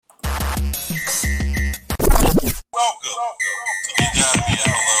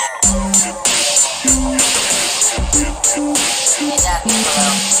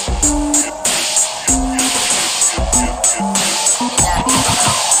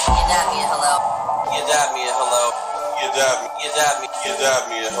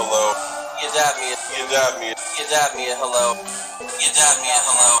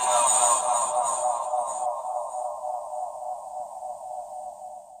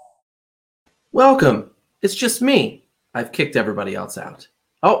Welcome. It's just me. I've kicked everybody else out.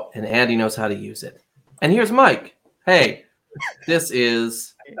 Oh, and Andy knows how to use it. And here's Mike. Hey, this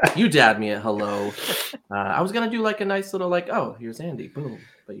is You Dad Me a Hello. I was going to do like a nice little oh, here's Andy. Boom.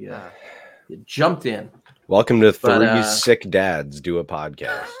 But you jumped in. Welcome to Three Sick Dads Do a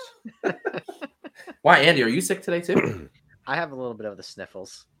Podcast. Why, Andy, are you sick today too? I have a little bit of the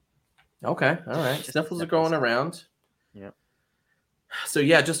sniffles. Okay. All right. Sniffles are going around. Yep. So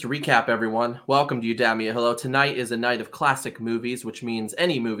yeah, just to recap, everyone, welcome to You Dad Me a Hello. Tonight is a night of classic movies, which means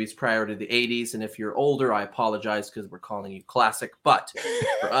any movies prior to the 80s. And if you're older, I apologize because we're calling you classic. But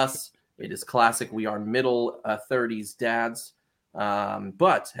for us, it is classic. We are middle 30s dads.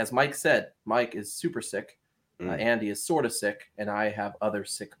 But as Mike said, Mike is super sick. Andy is sort of sick. And I have other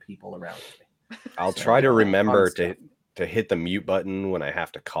sick people around me. I'll try to remember to hit the mute button when I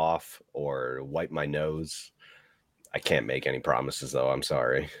have to cough or wipe my nose. I can't make any promises, though. I'm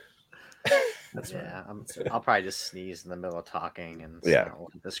sorry. That's right. Yeah, I'll probably just sneeze in the middle of talking and look at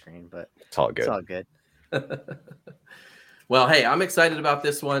the screen, but it's all good. It's all good. Well, hey, I'm excited about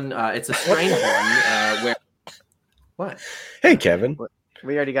this one. It's a strange one. Where what? Hey, Kevin.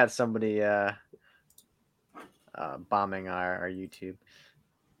 We already got somebody bombing our YouTube.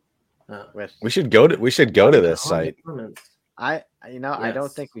 We should go to this site. I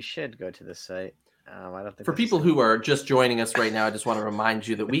don't think we should go to this site. I don't think for people who are just joining us right now, I just want to remind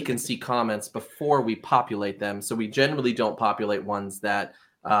you that we can see comments before we populate them. So we generally don't populate ones that,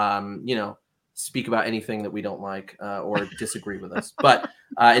 speak about anything that we don't like or disagree with us. But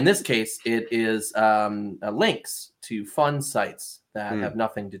in this case, it is links to fun sites that have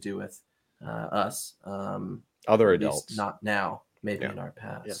nothing to do with us. Other adults. Not now, maybe in our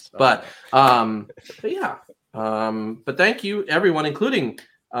past. Yes, but yeah. But thank you, everyone, including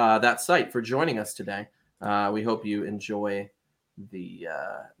that site, for joining us today. We hope you enjoy the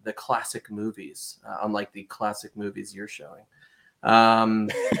classic movies, unlike the classic movies you're showing.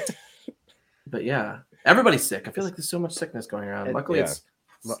 But yeah, everybody's sick. I feel like there's so much sickness going around. Luckily, it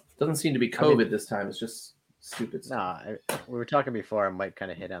doesn't seem to be COVID this time. It's just stupid stuff. We were talking before, and Mike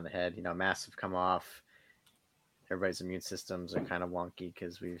kind of hit on the head. Masks have come off. Everybody's immune systems are kind of wonky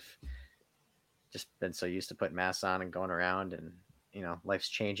because we've just been so used to putting masks on and going around, and life's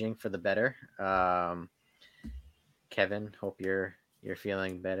changing for the better. Kevin, hope you're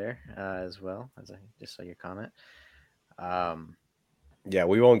feeling better as well, as I just saw your comment. Yeah,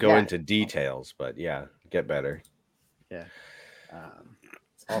 we won't go into details, but get better. Yeah.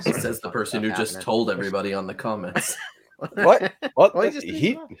 Also says the person who just told everybody on the comments. What?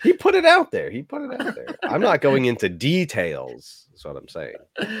 He put it out there. I'm not going into details. That's what I'm saying.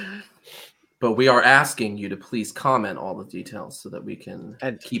 But we are asking you to please comment all the details so that we can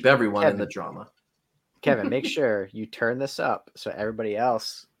keep everyone in the drama. Kevin, make sure you turn this up so everybody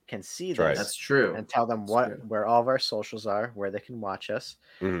else can see this. Right. That's true. And tell them where all of our socials are, where they can watch us.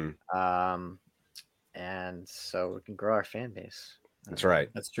 Mm-hmm. And so we can grow our fan base. That's right.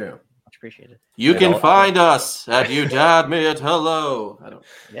 That's true. Much appreciated. You can find us at You Dad Me at Hello.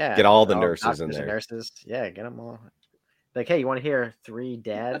 Get all the nurses in there. Nurses. Yeah, get them all. Like, hey, you want to hear three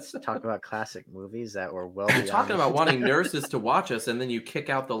dads talk about classic movies that were well beyond... You're talking about wanting nurses to watch us, and then you kick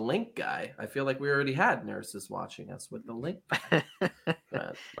out the link guy. I feel like we already had nurses watching us with the link guy.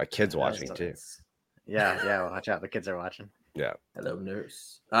 My kid's watching too. Yeah, watch out. The kids are watching. Yeah. Hello,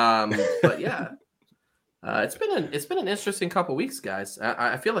 nurse. But yeah, it's been an interesting couple weeks, guys.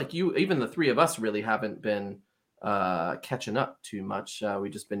 I feel like even the three of us really haven't been catching up too much.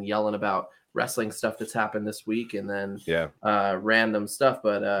 We've just been yelling about wrestling stuff that's happened this week, and then random stuff.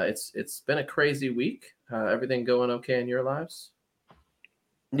 But it's been a crazy week. Everything going okay in your lives?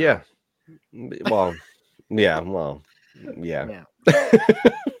 Yeah. Well, yeah. Well, yeah.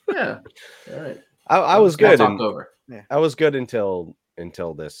 Yeah. All right. I was good. I was good until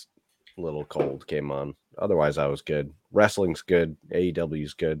this little cold came on. Otherwise, I was good. Wrestling's good.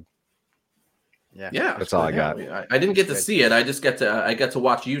 AEW's good. Yeah, that's all I got. I didn't get to see it. I get to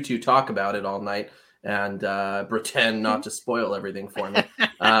watch you two talk about it all night and pretend not to spoil everything for me.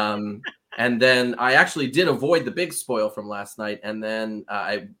 And then I actually did avoid the big spoil from last night, and then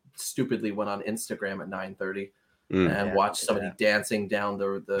I stupidly went on Instagram at 9:30 and watched somebody dancing down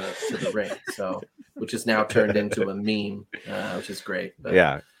to the ring. So which is now turned into a meme, which is great. But,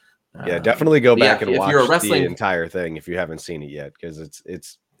 yeah, definitely go back and if watch you're a wrestling... the entire thing if you haven't seen it yet, because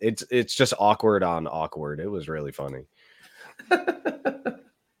it's just awkward on awkward. It was really funny.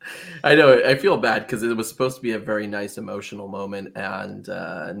 I know. I feel bad because it was supposed to be a very nice emotional moment, and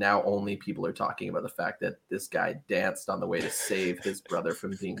now only people are talking about the fact that this guy danced on the way to save his brother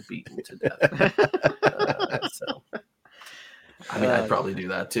from being beaten to death. So, I mean, I'd probably do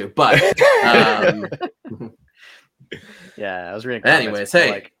that too, but yeah, I was reading. Anyways,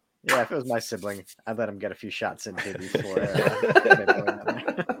 hey, like, yeah, if it was my sibling, I'd let him get a few shots in too before.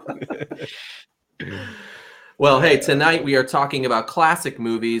 Well, hey, tonight we are talking about classic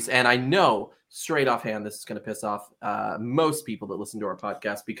movies, and I know straight offhand this is going to piss off most people that listen to our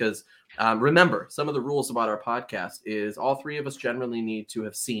podcast because remember, some of the rules about our podcast is all three of us generally need to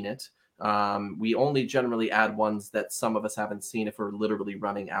have seen it. We only generally add ones that some of us haven't seen if we're literally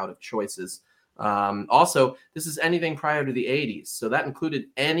running out of choices. Also, this is anything prior to the 80s, so that included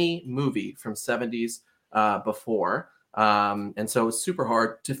any movie from 70s before, and so it's super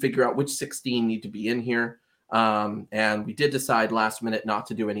hard to figure out which 16 need to be in here. And we did decide last minute not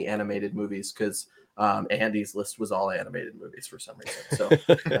to do any animated movies because Andy's list was all animated movies for some reason. So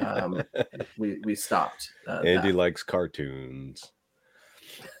we stopped. Andy likes cartoons.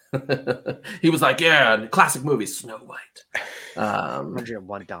 He was like, yeah, classic movies, Snow White.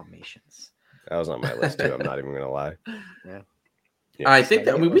 101 Dalmatians. That was on my list too. I'm not even going to lie. Yeah. I think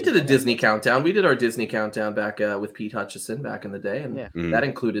that we did a Disney countdown. We did our Disney countdown back with Pete Hutchison back in the day. And that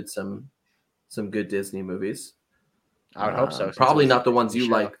included some good Disney movies. I would hope so. Probably not the ones you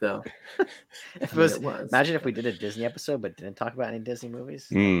like, though. If it was, imagine if we did a Disney episode but didn't talk about any Disney movies.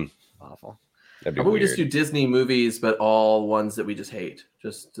 Awful. That'd be How about we just do Disney movies, but all ones that we just hate?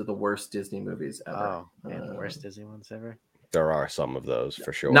 Just the worst Disney movies ever. Oh, man, the worst Disney ones ever. There are some of those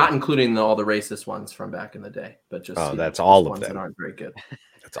for sure. Not including all the racist ones from back in the day, but just that's all of ones them that aren't very good.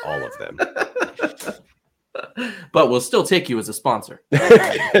 That's all of them. But we'll still take you as a sponsor.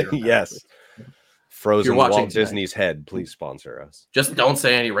 Yes. Frozen Walt tonight. Disney's head, please sponsor us. Just don't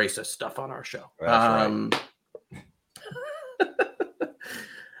say any racist stuff on our show. That's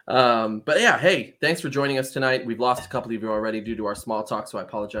right. But yeah, hey, thanks for joining us tonight. We've lost a couple of you already due to our small talk, so I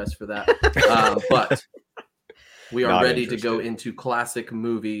apologize for that. But we are ready to go into classic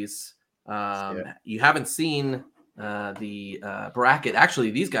movies. You haven't seen the bracket.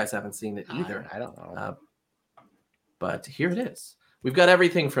 Actually, these guys haven't seen it either. I don't know. But here it is. We've got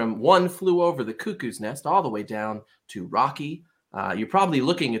everything from One Flew Over the Cuckoo's Nest all the way down to Rocky. You're probably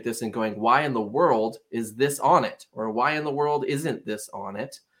looking at this and going, why in the world is this on it? Or why in the world isn't this on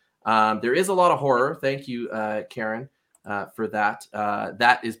it? There is a lot of horror. Thank you, Karen, for that.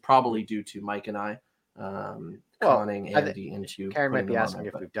 That is probably due to Mike and I conning Andy into. Karen might be asking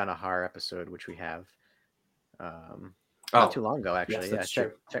if we've done a horror episode, which we have. Not too long ago, actually. Yes,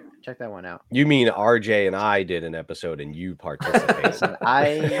 check that one out. You mean RJ and I did an episode and you participated? So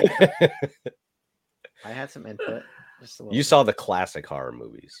I had some input. Just a little you saw the classic horror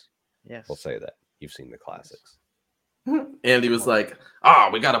movies. Yes. We'll say that. You've seen the classics. Andy was like,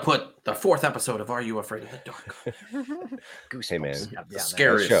 we got to put the 4th episode of Are You Afraid of the Dark? Hey, man. The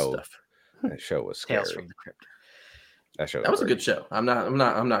scary stuff. That show was scary. Tales from the Crypt. That was a good show. I'm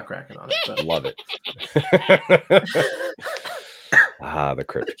not cracking on it. But... Love it. The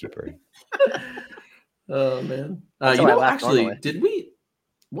Crypt Keeper. Oh man. You know, actually, did we?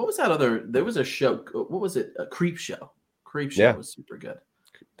 What was that other? There was a show. What was it? A Creep Show. Creep Show was super good.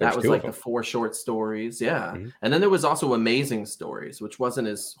 That was like the 4 short stories. Yeah. Mm-hmm. And then there was also Amazing Stories, which wasn't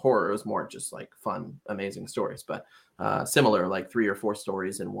as horror. It was more just like fun, amazing stories, but similar, like 3 or 4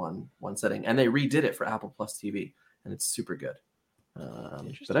 stories in one setting. And they redid it for Apple Plus TV. And it's super good.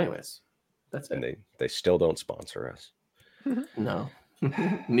 But anyways, that's it. And they still don't sponsor us. No.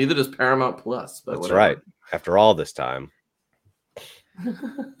 Neither does Paramount Plus. But that's whatever. right. After all this time.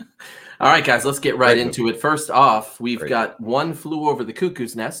 All right, guys, let's get right into it. First off, we've got One Flew Over the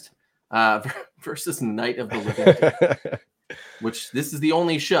Cuckoo's Nest versus Night of the Living Dead, which this is the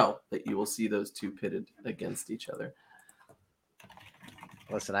only show that you will see those two pitted against each other.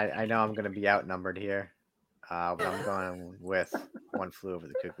 Listen, I know I'm going to be outnumbered here. But I'm going with One Flew Over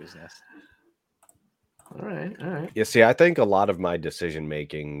the Cuckoo's Nest. All right. Yeah, see, I think a lot of my decision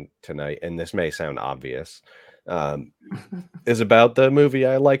making tonight, and this may sound obvious, is about the movie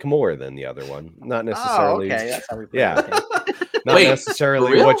I like more than the other one. Not necessarily. Oh, okay. That's how we play. Yeah. Not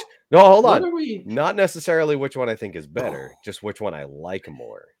necessarily which. No, hold on. Not necessarily which one I think is better. Just which one I like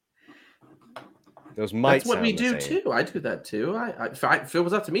more. Those might. That's what we do too. I do that too. If it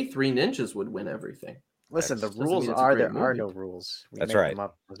was up to me, 3 Ninjas would win everything. Listen, the That's- doesn't rules mean it's a are great there are movie. no rules. We That's make right. them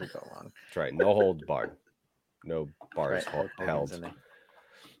up as we go along. That's right. No holds barred. No bars Right, Hulk Hogan's held. in there.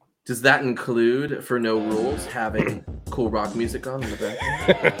 Does that include, for no rules, having cool rock music on in the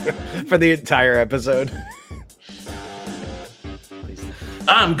background? For the entire episode. Please.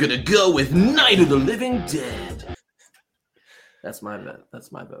 I'm gonna go with Night of the Living Dead. That's my vote.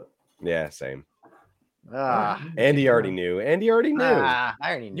 That's my vote. Yeah, same. Ah, Andy already knew. Andy already knew. I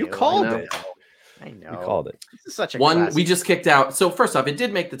already knew. You called know. it. I know. You called it. This is such a One classic. we just kicked out. So first off, it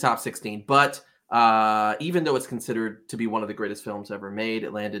did make the top 16, but even though it's considered to be one of the greatest films ever made,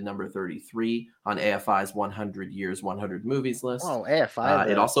 it landed number 33 on AFI's 100 Years, 100 Movies list. Oh, AFI.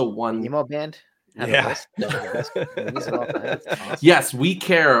 It also won. emo band. Had a Yeah. list of the best movies of all time. That's awesome. Yes, we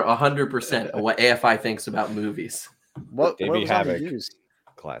care 100% of what AFI thinks about movies. What Davey was on the Havoc. news?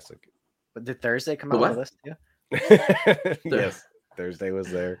 Classic. But did Thursday come The out what? with a list too? Yes. Thursday was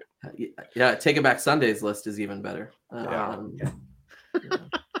there. Yeah, Take It Back Sunday's list is even better. Yeah. Yeah.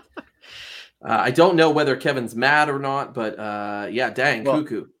 I don't know whether Kevin's mad or not, but yeah, dang, Well,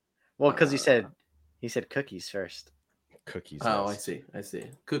 cuckoo. Well, because he said cookies first. Cookies. Oh, Nest. I see.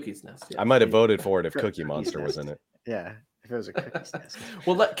 Cookies Nest. Yeah. I might have voted for it if Cookies Cookie Monster was Nest. in it. Yeah, if it was a cookies nest.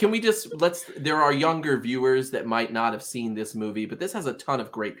 Well, there are younger viewers that might not have seen this movie, but this has a ton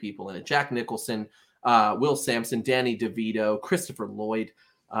of great people in it. Jack Nicholson, Will Sampson, Danny DeVito, Christopher Lloyd,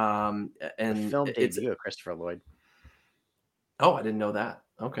 and The film it's debut of Christopher Lloyd. oh, I didn't know that.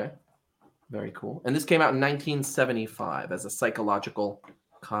 Okay. Very cool. And this came out in 1975 as a psychological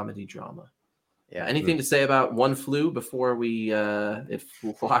comedy drama. Yeah. Anything to say about One Flew before we it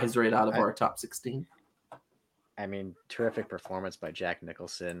flies right out of our top 16? I mean, terrific performance by Jack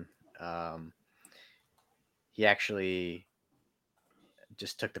Nicholson. He actually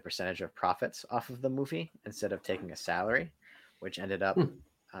just took the percentage of profits off of the movie instead of taking a salary, which ended up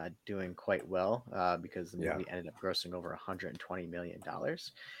doing quite well because the movie ended up grossing over $120 million.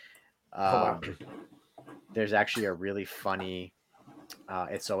 There's actually a really funny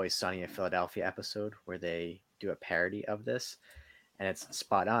It's Always Sunny in Philadelphia episode where they do a parody of this, and it's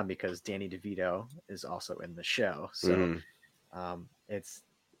spot on because Danny DeVito is also in the show. So it's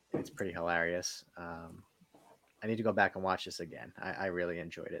pretty hilarious. I need to go back and watch this again. I really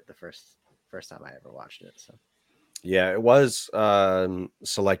enjoyed it the first time I ever watched it. So Yeah, it was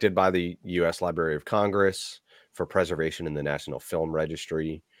selected by the U.S. Library of Congress for preservation in the National Film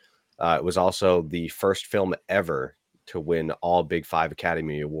Registry. It was also the first film ever to win all Big Five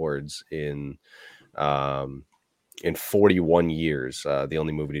Academy Awards in 41 years. The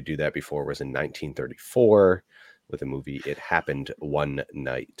only movie to do that before was in 1934 with the movie It Happened One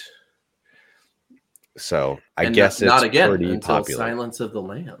Night. So I guess not it's again pretty until popular. Silence of the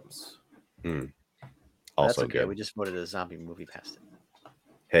Lambs. Also that's okay. good. We just voted a zombie movie past it.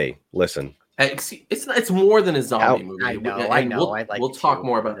 Hey, listen. It's more than a zombie movie. I know. And I like we'll it talk too.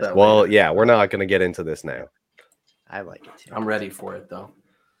 more about that. Well, later. yeah, we're not going to get into this now. I like it too. I'm ready for it though.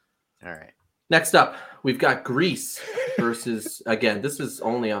 All right. Next up, we've got Grease versus again. This is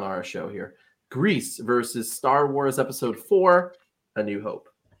only on our show here. Grease versus Star Wars Episode 4: A New Hope.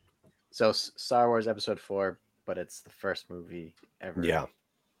 So Star Wars Episode 4, but it's the first movie ever. Yeah.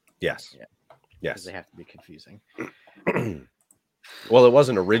 Yes. Yeah. Yes. Because they have to be confusing. Well, it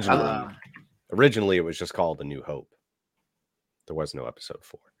wasn't originally. Originally, it was just called A New Hope. There was no Episode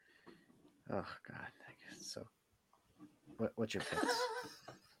 4. Oh God. I guess so. What's your picks?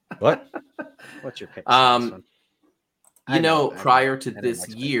 What? What's your pick? On this one? Prior to I this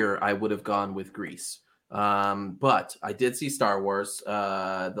didn't year, I would have gone with Grease. But I did see Star Wars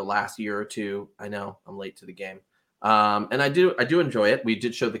the last year or two. I know I'm late to the game. And I do enjoy it. We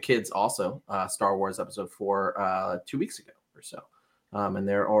did show the kids also Star Wars Episode 4 2 weeks ago or so. And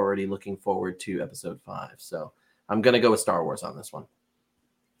they're already looking forward to Episode 5. So I'm going to go with Star Wars on this one.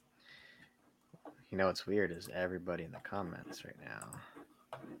 You know what's weird is everybody in the comments right now.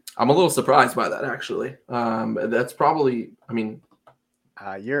 I'm a little surprised by that, actually. That's probably, I mean,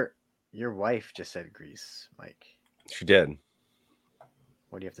 Your wife just said Grease, Mike. She did.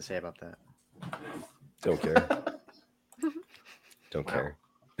 What do you have to say about that? Don't care. Don't Wow. care.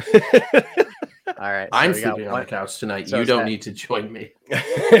 All right. I'm so we got sleeping on the couch tonight. So You is don't that- need to join me.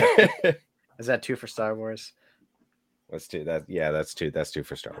 Is that 2 for Star Wars? Let's do that. Yeah, that's 2. That's 2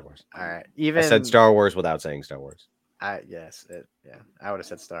 for Star Wars. All right. I said Star Wars without saying Star Wars. I would have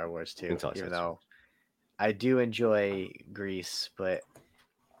said Star Wars too, Until I said even Star though I do enjoy Grease, but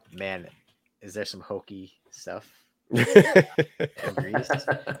man, is there some hokey stuff in Grease?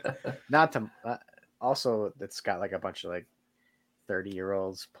 Not to also, it's got like a bunch of like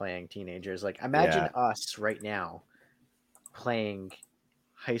 30-year-olds playing teenagers. Like imagine us right now playing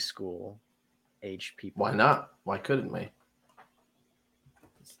high school age people. Why not? Why couldn't we?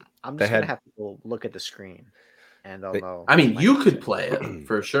 I'm They just gonna had- have people look at the screen, and they'll They- know. I mean, my you age. could play it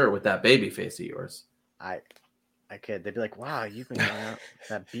for sure with that baby face of yours. I could. They'd be like, "Wow, you've been going out.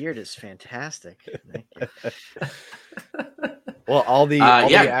 That beard is fantastic." Thank you. Well, all the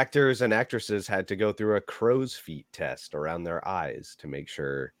yeah. actors and actresses had to go through a crow's feet test around their eyes to make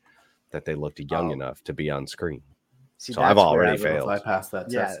sure that they looked young Oh. enough to be on screen. See, So I've that's where already I would've- failed. If I passed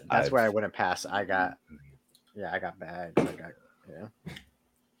that Yeah, test. that's where I I've- wouldn't pass. I got bad. I got Yeah,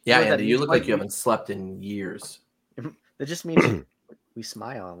 what that Andy, you means, look like Mike? you haven't slept in years. That just means we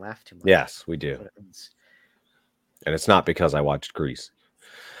smile and laugh too much. Yes, we That's do. what it means. And it's not because I watched Grease.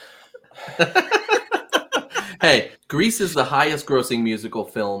 Hey, Grease is the highest grossing musical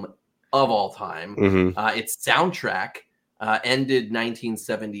film of all time. Mm-hmm. Its soundtrack ended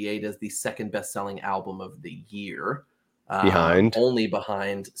 1978 as the second best-selling album of the year, only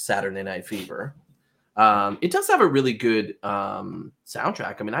behind Saturday Night Fever. It does have a really good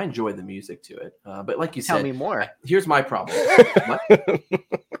soundtrack. I mean, I enjoy the music to it, but like you Tell said, me more. here's my problem. What?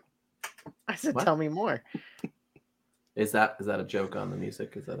 I said, What? tell me more. Is that a joke on the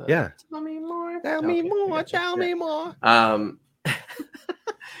music? Is that a Yeah. Tell me more. Tell Okay, me I more. gotcha. Tell me more.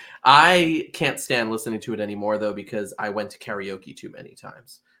 I can't stand listening to it anymore though because I went to karaoke too many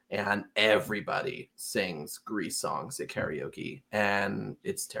times, and everybody sings Grease songs at karaoke, and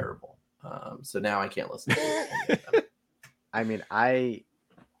it's terrible. So now I can't listen to it. I mean, I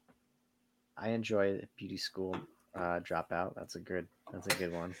enjoy Beauty School Dropout. That's a good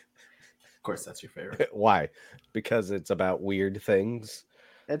one. Of course, that's your favorite. Why? Because it's about weird things.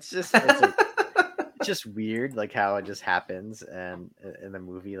 It's just just weird, like how it just happens, and in the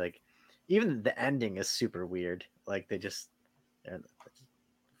movie, like even the ending is super weird. Like they just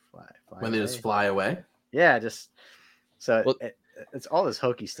fly When they away. just fly away. Yeah, just so Well- it's all this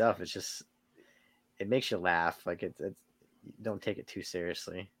hokey stuff. It's just it makes you laugh. Like it's you don't take it too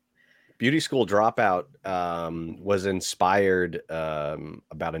seriously. Beauty School Dropout was inspired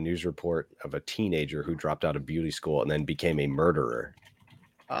about a news report of a teenager who dropped out of beauty school and then became a murderer.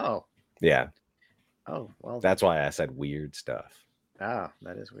 Oh, Yeah, well, that's why I said weird stuff. oh,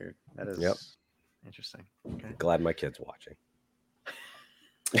 that is weird. That is Yep. interesting. Okay. Glad my kid's watching.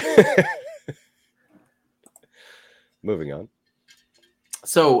 Moving on.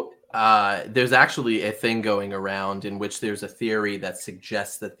 So there's actually a thing going around in which there's a theory that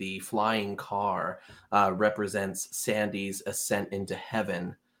suggests that the flying car represents Sandy's ascent into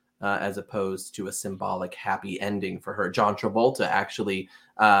heaven, as opposed to a symbolic happy ending for her. John Travolta actually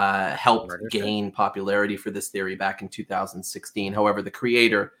helped Murdered gain popularity for this theory back in 2016. However, the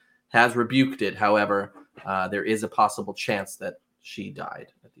creator has rebuked it. However, there is a possible chance that she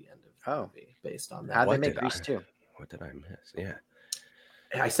died at the end of the movie based on that. How'd they What make did Grease I- too? What did I miss? Yeah.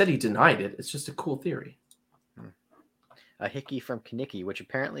 I said he denied it. It's just a cool theory. A hickey from Kinnicky, which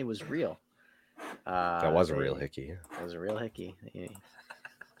apparently was real. That was a real hickey. Yeah. It was a real hickey. It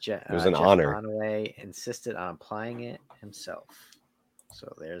was an honor. Conway insisted on applying it himself.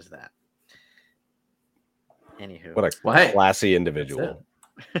 So there's that. Anywho. What a Well, hey, classy individual.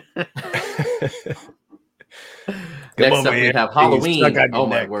 Next on, up, we man. have Hey, Halloween. suck on your Oh,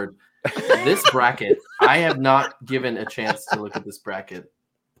 my neck. word. This bracket, I have not given a chance to look at this bracket.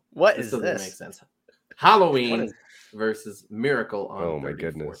 What This is doesn't make this? sense. Halloween What is- versus Miracle on Oh, my 34th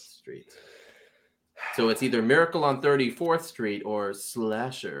goodness. Street. So it's either Miracle on 34th Street or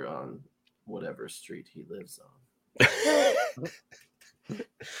Slasher on whatever street he lives on.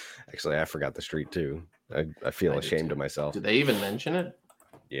 Actually, I forgot the street too. I feel I do ashamed too. of myself. Do they even mention it?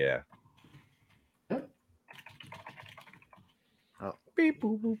 Yeah. Oh. Beep,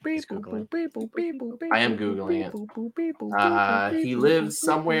 boop, boop, beep, He's boop, Googling. boop, beep, boop, beep, boop, beep, I am boop, boop, Googling beep, it. boop, boop, beep, boop, beep, boop, He beep, lives boop,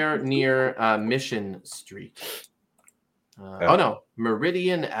 somewhere beep, boop, near beep. Mission Street. Oh. Oh no,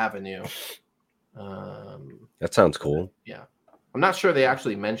 Meridian Avenue. That sounds cool. Yeah, I'm not sure they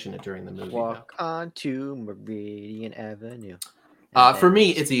actually mention it during the movie. Though. Walk on to Meridian Avenue. For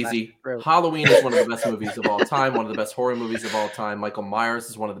me, it's easy. Road. Halloween is one of the best movies of all time. One of the best horror movies of all time. Michael Myers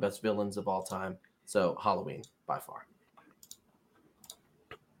is one of the best villains of all time. So Halloween by far.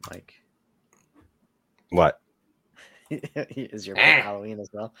 Like, What? is your pick Halloween as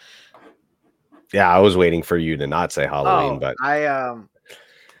well? Yeah, I was waiting for you to not say Halloween, Oh, but I you know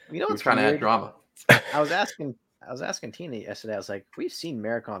We're what's trying to add weird? drama. I was asking Tina yesterday. I was like, "We've seen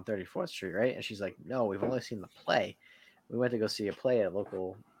Miracle on 34th Street, right?" And she's like, "No, we've only seen the play. We went to go see a play at a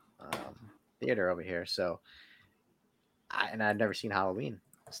local theater over here." So, I'd never seen Halloween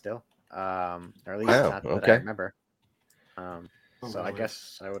still, or at least Wow, not that okay. I remember. Oh, So my I word.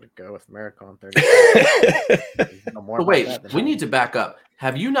 guess I would go with Miracle on 34th. No more But about wait, that than we I need do. to back up.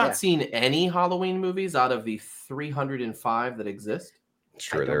 Have you not Yeah. seen any Halloween movies out of the 305 that exist? It's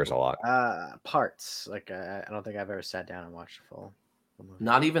true. There's a lot. Parts. Like I don't think I've ever sat down and watched a full movie.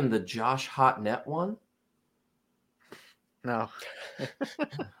 Not even the Josh Hartnett one? No.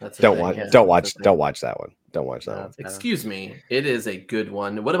 That's a Don't thing, watch. yeah, Don't that's a watch. thing. Don't watch that one. Don't watch that No, one. it's bad. Excuse me, it is a good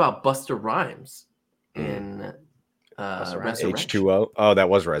one. What about Buster Rhymes in Busta Rhymes? Resurrection? H2O. Oh, that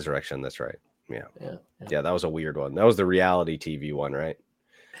was Resurrection. That's right. Yeah. Yeah, Yeah, that was a weird one. That was the reality TV one, right?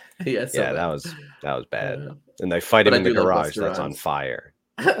 yeah, so Yeah, bad. that was bad. Uh, And they fight But him I in the do love garage Busta that's on Rhymes. fire.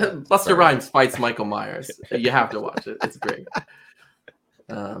 Buster Very Rhymes fights Michael Myers. You have to watch it. It's great.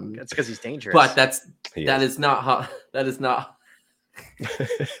 It's because he's dangerous. But that He is not how that is not.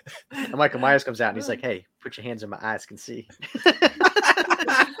 And Michael Myers comes out and he's like, "Hey, put your hands where my eyes can see."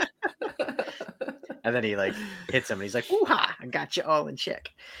 And then he like hits him and he's like, "Woo-ha! I got you all in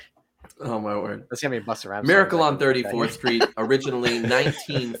check." Oh my word. Let's see how many Busta Rhymes. Miracle songs I on can get 34th Street, originally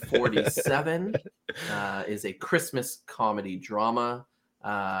 1947, is a Christmas comedy drama.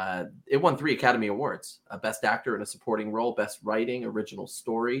 It won 3 Academy Awards: Best Actor in a Supporting Role, Best Writing, Original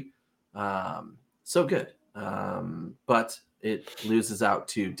Story. So good, but it loses out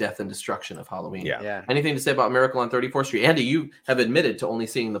to Death and Destruction of Halloween. Yeah. Yeah. Anything to say about Miracle on 34th Street? Andy, you have admitted to only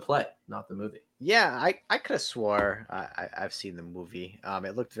seeing the play, not the movie. Yeah, I could have swore I've seen the movie.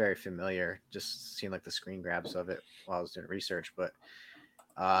 It looked very familiar, just seeing like the screen grabs of it while I was doing research. But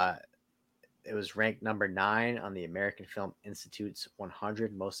it was ranked number 9 on the American Film Institute's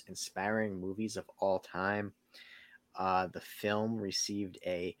 100 most inspiring movies of all time. The film received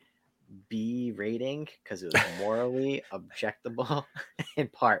a B rating because it was morally objectable, in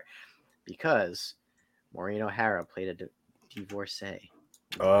part because Maureen O'Hara played a divorcee.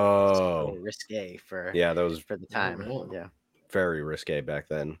 Oh, Very risque for yeah, that was for the time. really? Yeah. very risque back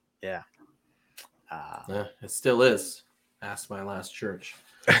then. Yeah. Yeah, it still is. Ask my last church.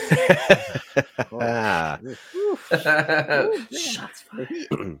 Ah, Shots fired.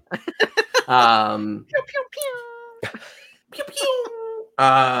 Pew, Um, pew, pew. pew, pew.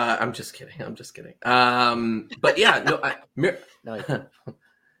 I'm just kidding. But yeah, no, No,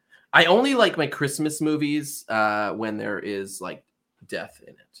 I only like my Christmas movies when there is like death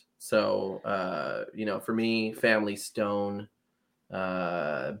in it. So for me, Family Stone,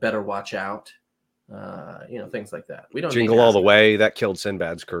 Better Watch Out, things like that. We don't Jingle All the Way. That killed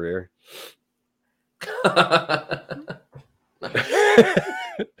Sinbad's career.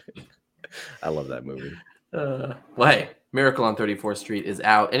 I love that movie. Well, hey, Miracle on 34th Street is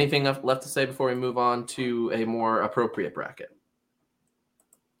out. Anything left to say before we move on to a more appropriate bracket?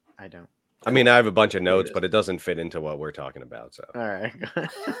 I don't. I mean, I have a bunch of There it notes, is. but it doesn't fit into what we're talking about. So All right.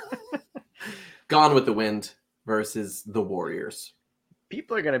 Gone with the Wind versus The Warriors,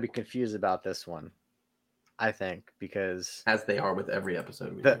 People are going to be confused about this one, I think, because, as they are with every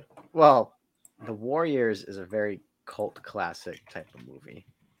episode we The- do. well, The Warriors is a very cult classic type of movie,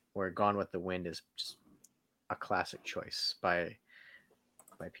 where Gone with the Wind is just a classic choice by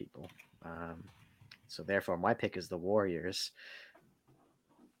people. So therefore, my pick is The Warriors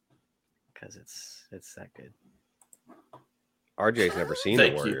because it's that good. RJ's never seen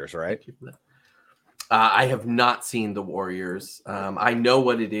Thank The you. Warriors, right? Thank you for that. I have not seen The Warriors. I know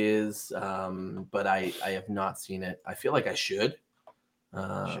what it is, but I have not seen it. I feel like I should,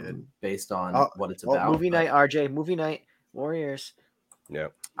 based on Oh, what it's Oh, about. movie but night, RJ. Movie night. Warriors. Yeah.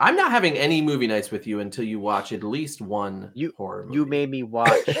 I'm not having any movie nights with you until you watch at least one horror movie. You made me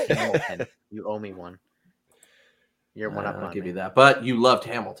watch Hamilton. You owe me one. You're one up I'll on give me. you that. But you loved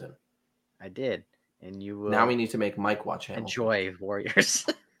Hamilton. I did, and you will Now we need to make Mike watch Hamilton. enjoy Warriors.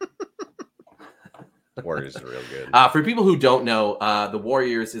 Warriors is real good. For people who don't know, The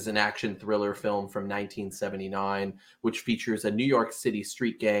Warriors is an action thriller film from 1979, which features a New York City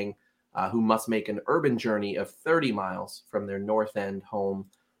street gang who must make an urban journey of 30 miles from their North End home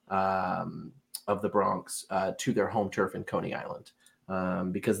of the Bronx to their home turf in Coney Island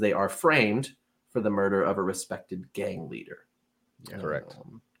because they are framed for the murder of a respected gang leader. Correct.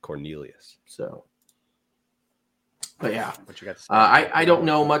 Cornelius. But yeah, What you got to say? I don't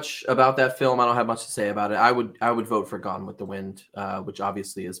know much about that film. I don't have much to say about it. I would vote for Gone with the Wind, which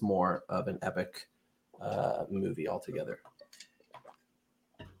obviously is more of an epic movie altogether.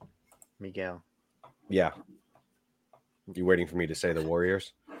 Miguel. Yeah. You waiting for me to say The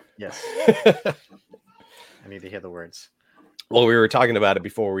Warriors? Yes, I need to hear the words. Well, we were talking about it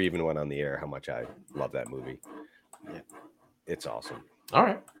before we even went on the air, how much I love that movie. Yeah. It's awesome. All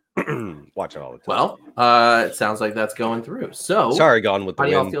right. Watch it all the time. Well, it sounds like that's going through. So Sorry, Gone with the how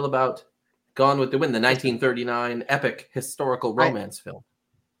do y'all Wind. feel about Gone with the Wind, the 1939 epic historical romance film.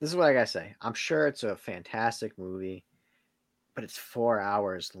 This is what I gotta say. I'm sure it's a fantastic movie, but it's 4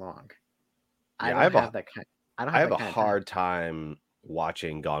 hours long. Yeah, I don't have that kind. I have a hard time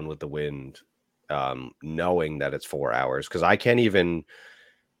watching Gone with the Wind, knowing that it's 4 hours, because I can't even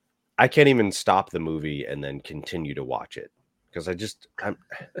stop the movie and then continue to watch it, because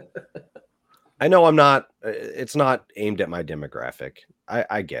I know it's not aimed at my demographic.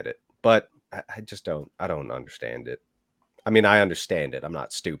 I get it, but I just don't understand it. I mean, I understand it. I'm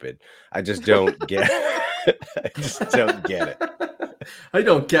not stupid. I just don't get I just don't get it. I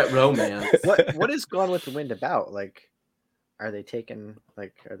don't get romance. What is Gone with the Wind about? Like, are they standing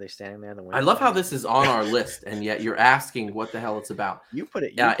there in the wind? I love how this is on our list, and yet you're asking what the hell it's about. You put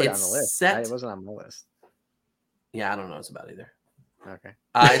it Yeah, on the it's list. set- It wasn't on my list. Yeah, I don't know what it's about either. Okay.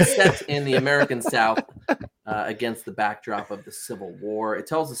 It's set in the American South against the backdrop of the Civil War. It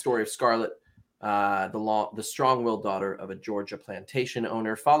tells the story of Scarlett, the strong-willed daughter of a Georgia plantation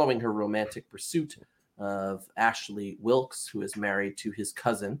owner, following her romantic pursuit of Ashley Wilkes, who is married to his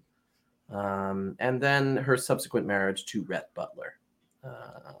cousin, and then her subsequent marriage to Rhett Butler.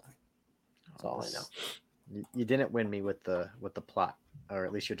 That's all I know. You didn't win me with the plot, or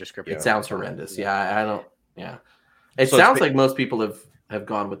at least your description. It sounds horrendous. Yeah, I don't. Yeah, it So sounds like most people have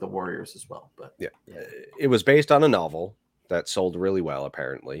gone with the Warriors as well. But yeah, it was based on a novel that sold really well,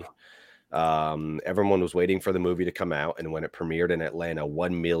 apparently. Everyone was waiting for the movie to come out, and when it premiered in Atlanta,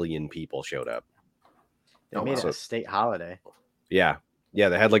 1 million people showed up. They made it a state holiday. Yeah,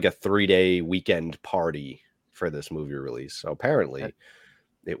 they had like a 3-day weekend party for this movie release. So apparently,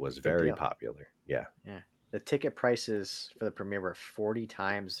 it was very popular. Yeah. The ticket prices for the premiere were 40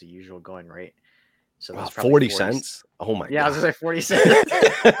 times the usual going rate. So wow, 40 cents. Oh my god! Yeah, I was gonna say 40 cents.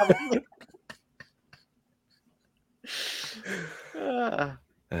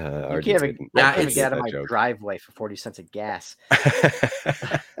 You can't even get out of my driveway for 40 cents of gas.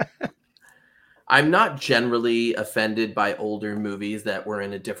 I'm not generally offended by older movies that were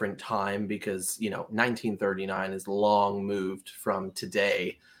in a different time, because 1939 is long moved from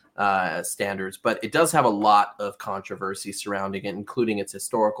today standards, but it does have a lot of controversy surrounding it, including its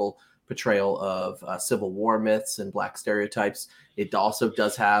historical portrayal of Civil War myths and Black stereotypes. It also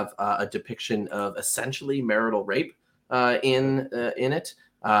does have a depiction of essentially marital rape in it,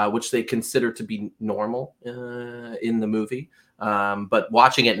 which they consider to be normal in the movie. But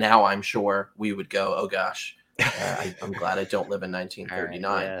watching it now, I'm sure we would go, oh gosh, I'm glad I don't live in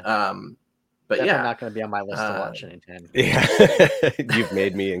 1939. Right, yeah. But Definitely yeah, not going to be on my list to watch anytime. Yeah, you've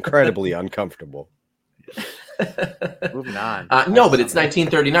made me incredibly uncomfortable. Moving on. No, but it's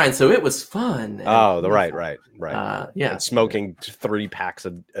 1939, so it was fun. Oh, right. Yeah, and smoking 3 packs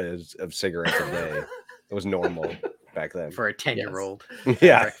of cigarettes a day. It was normal back then for a 10-year-old.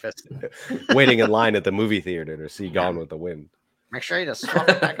 Yeah, breakfast. Waiting in line at the movie theater to see Gone with the Wind. Make sure you just smoke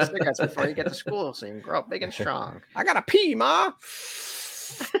a pack of cigarettes before you get to school, so you can grow up big and strong. I gotta pee, Ma.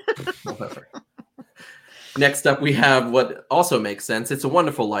 Next up, we have what also makes sense. It's a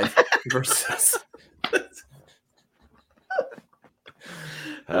Wonderful Life versus.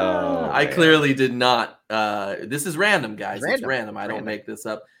 I clearly did not. This is random, guys. It's random. I don't make this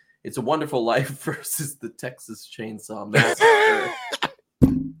up. It's a Wonderful Life versus the Texas Chainsaw Massacre.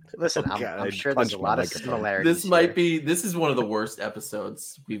 Listen, I'm sure there's a lot of similarities. This is one of the worst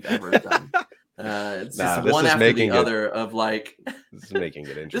episodes we've ever done. It's just one is after the other of like. This is making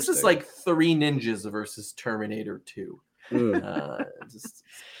it interesting. This is like 3 Ninjas versus Terminator 2. Just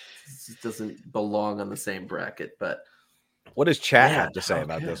doesn't belong on the same bracket. But what does chat have to say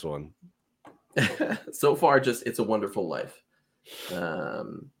about this one? So far, just It's a Wonderful Life.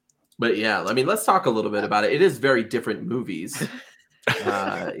 But yeah, I mean, let's talk a little bit about it. It is very different movies.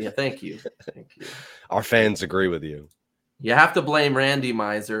 Yeah, thank you. Our fans agree with you. You have to blame Randy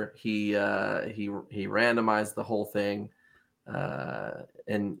Miser. He randomized the whole thing,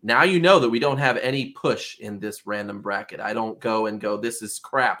 and now you know that we don't have any push in this random bracket. I don't go, this is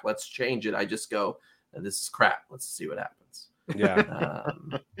crap, let's change it. I just go, this is crap, let's see what happens. Yeah,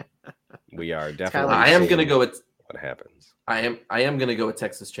 we are definitely. I am gonna go with what happens. I am gonna go with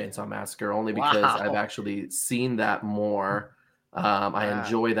Texas Chainsaw Massacre only because I've actually seen that more. I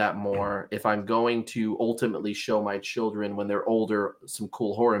enjoy that more. If I'm going to ultimately show my children when they're older some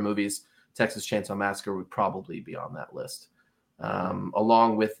cool horror movies, Texas Chainsaw Massacre would probably be on that list,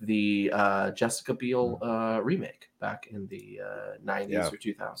 along with the Jessica Biel remake back in the 90s or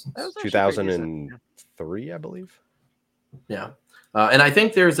 2000s. 2003, I believe. Yeah. And I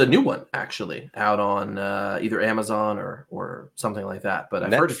think there's a new one actually out on either Amazon or something like that. But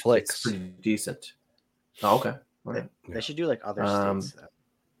I've heard it's pretty decent. Oh, okay. They should do like other states.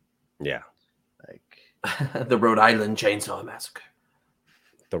 Yeah. The Rhode Island Chainsaw Massacre.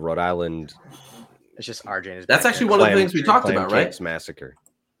 The Rhode Island. It's just RJ. Is That's actually one of the things we talked about, right? Massacre.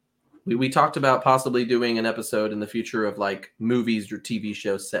 We talked about possibly doing an episode in the future of like movies or TV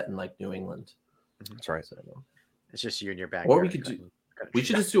shows set in like New England. That's right. So, it's just you and your backyard. or we could do. We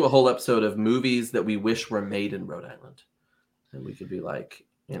should just do a whole episode of movies that we wish were made in Rhode Island, and we could be like,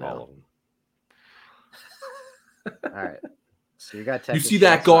 you know, All of them. All right. So you got you Texas see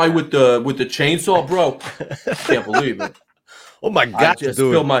that Chainsaw guy with the chainsaw, bro? Can't believe it. Oh my I god, just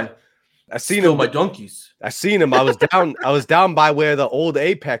dude! spilled my I seen spilled him. my donkeys. I seen him. I was down by where the old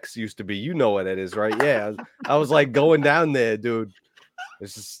Apex used to be. You know what it is, right? Yeah. I was like going down there, dude.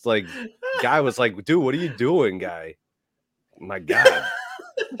 It's just like guy was like, dude, what are you doing, guy? My God.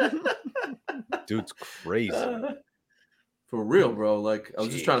 Dude's crazy. For real, bro. Like I was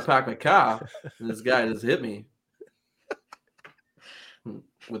just trying to pack my car, and this guy just hit me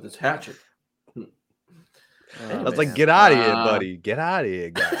with his hatchet. I was like, get out of here, buddy. Get out of here,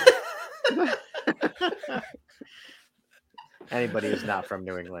 guy. Anybody who's not from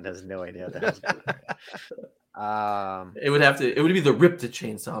New England has no idea what the hell's going on. It would be the Rip the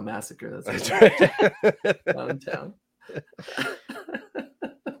Chainsaw Massacre. That's right. Downtown.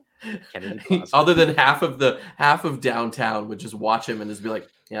 Kennedy Other than half of downtown would just watch him and just be like,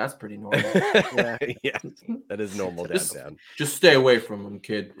 yeah, that's pretty normal. Yeah. Yeah, that is normal downtown. Just stay away from him,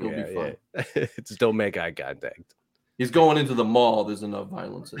 kid. It'll be fun. Yeah. Just don't make eye contact. He's going into the mall. There's enough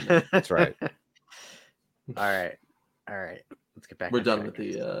violence in there. That's right. All right. Let's get back. We're on done track.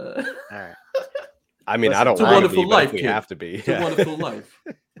 with the. All right. I mean, Listen, I don't it's a want to wonderful be, but life, if we kid. have to be. It's a wonderful life.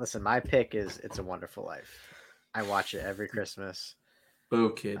 Listen, my pick is It's a Wonderful Life. I watch it every Christmas.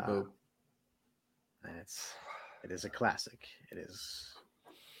 Boo, kid. Boo. And it is a classic. It is.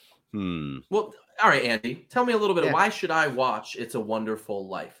 Well, all right, Andy. Tell me a little bit. Yeah. Why should I watch It's a Wonderful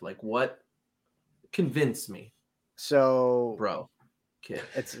Life? Like, what convinced me, So, bro? Kid.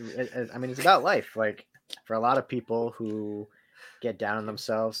 I mean, it's about life. Like, for a lot of people who get down on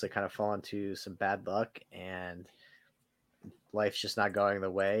themselves, they kind of fall into some bad luck, and life's just not going the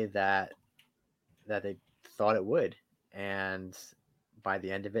way that they thought it would. And by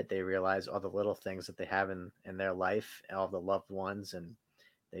the end of it, they realize all the little things that they have in their life, all the loved ones, and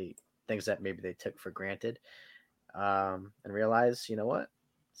things that maybe they took for granted, and realize, you know what?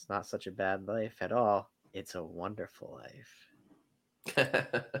 It's not such a bad life at all. It's a wonderful life.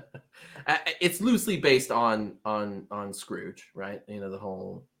 It's loosely based on Scrooge, right? You know, the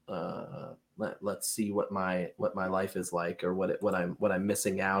whole let's see what my life is like, or what I'm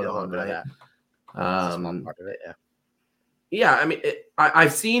missing out on, right? That's a small part of it, yeah. Yeah, I mean,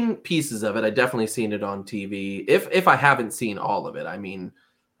 I've seen pieces of it. I definitely seen it on TV. If I haven't seen all of it, I mean,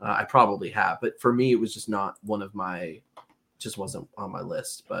 I probably have. But for me, it was just not one of my, just wasn't on my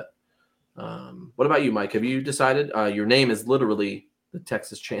list. But what about you, Mike? Have you decided? Your name is literally the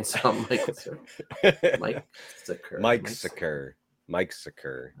Texas Chainsaw Mike Sakur. Mike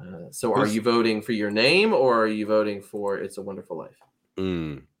Sakur. So are you voting for your name, or are you voting for It's a Wonderful Life?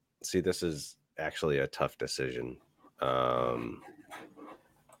 See, this is actually a tough decision.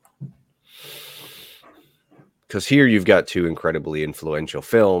 Because here you've got two incredibly influential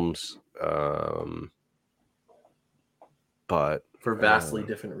films, but for vastly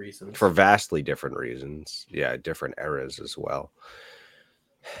different reasons. Yeah, different eras as well.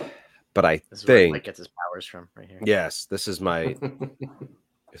 But I This is where think Mike gets his powers from, right here. yes, this is my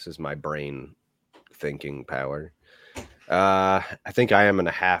brain thinking power. I think I am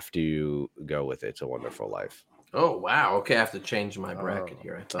gonna have to go with It's a Wonderful Life. Oh wow! Okay, I have to change my bracket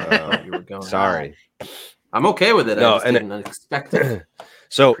here. I thought you were going. Sorry, I'm okay with it. No, I just didn't expect it.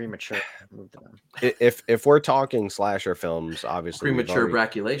 So Premature. Moved it on. if we're talking slasher films, obviously Premature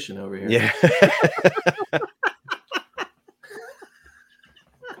braculation over here. Yeah.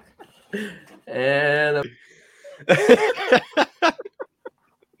 And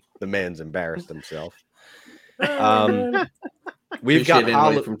The man's embarrassed himself. We've got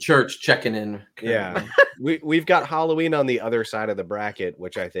anybody from church checking in. Yeah, we've got Halloween on the other side of the bracket,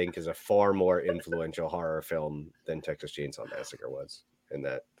 which I think is a far more influential horror film than Texas Chainsaw Massacre was, and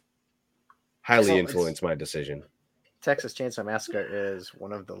that highly influenced my decision. Texas Chainsaw Massacre is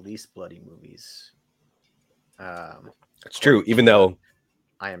one of the least bloody movies. It's true, even though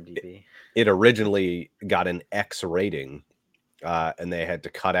IMDb. it originally got an X rating, and they had to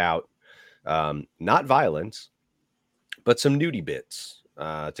cut out not violence, but some nudie bits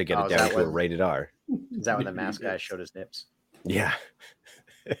to get it down to a rated R. Is that when the mask guy showed his nips? Yeah.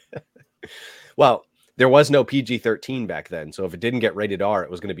 Well, there was no PG-13 back then, so if it didn't get rated R,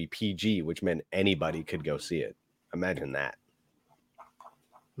 it was going to be PG, which meant anybody could go see it. Imagine that.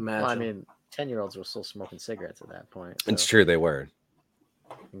 Well, I mean, 10-year-olds were still smoking cigarettes at that point. It's true, they were.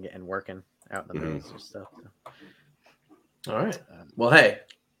 And working out in the Mhm. roads and stuff. So. All right. Well, hey.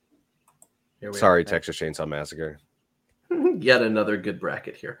 Here we Sorry, are. Texas Chainsaw Massacre. Yet another good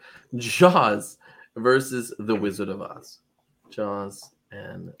bracket here. Jaws versus The Wizard of Oz. Jaws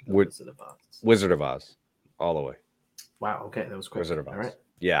and The Wizard of Oz. Wizard of Oz, all the way. Wow. Okay, that was quick. Wizard of Oz. All right.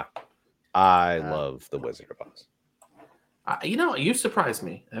 Yeah, I love The Wizard of Oz. You surprise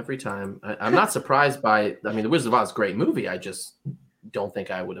me every time. I'm not surprised by. I mean, The Wizard of Oz, great movie. I just don't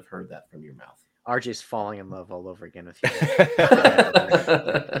think I would have heard that from your mouth. RJ's falling in love all over again with you.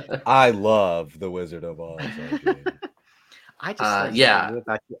 I love The Wizard of Oz. RJ. I just yeah.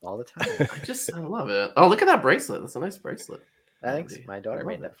 about you all the time. I love it. Oh, look at that bracelet. That's a nice bracelet. Thanks. My daughter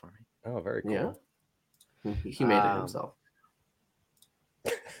made that for me. Oh, very cool. Yeah. He made it himself.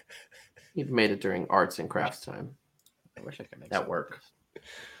 He made it during arts and crafts time. I wish I could make that work.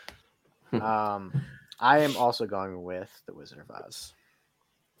 I am also going with The Wizard of Oz.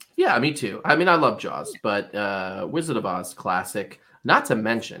 Yeah, me too. I mean, I love Jaws, but Wizard of Oz classic. Not to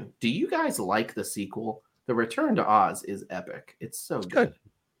mention, do you guys like the sequel? The Return to Oz is epic. It's so good.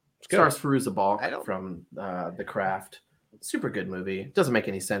 It stars Fairuza Balk from The Craft. Super good movie. It doesn't make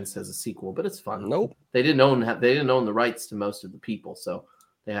any sense as a sequel, but it's fun. Nope. They didn't own the rights to most of the people, so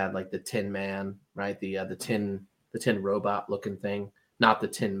they had like the Tin Man, right? The tin robot looking thing, not the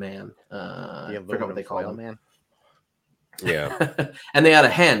Tin Man. The I forgot what they call him. Man. Yeah. And they had a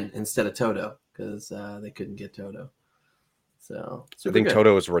hen instead of Toto because they couldn't get Toto. So I think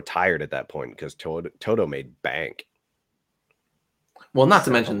Toto was retired at that point because Toto made bank. Well, not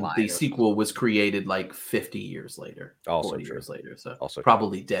to mention the sequel was created like 50 years later, also 40 true. years later. So also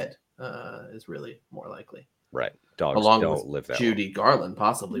probably dead is really more likely. Right. Dogs Along don't with live that Judy long. Garland,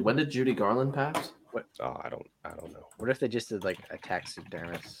 possibly. When did Judy Garland pass? What? Oh, I don't know. What if they just did like a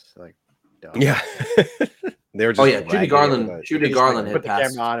taxidermist, like dog? Yeah. They were just Judy Garland. Judy Garland had put the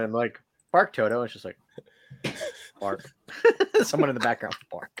passed. camera on and like bark Toto. It's just like bark. Someone in the background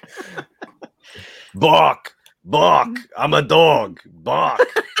bark. Bark. I'm a dog. Bark.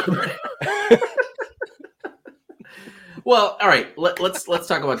 Well, all right. Let's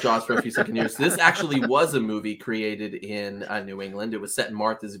talk about Jaws for a few seconds here. So this actually was a movie created in New England. It was set in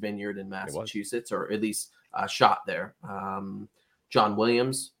Martha's Vineyard in Massachusetts, or at least shot there. John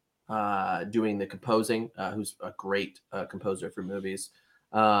Williams doing the composing, who's a great composer for movies.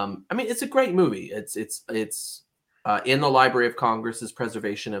 I mean, it's a great movie. It's in the Library of Congress's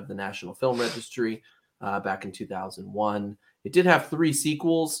preservation of the National Film Registry back in 2001. It did have 3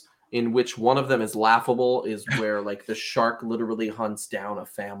 sequels, in which one of them is laughable, is where like the shark literally hunts down a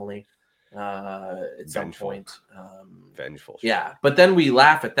family at some point. Vengeful. Yeah, but then we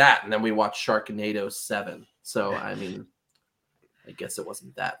laugh at that, and then we watch Sharknado 7. So, I mean, I guess it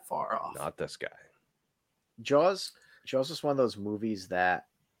wasn't that far off. Not this guy. Jaws is one of those movies that,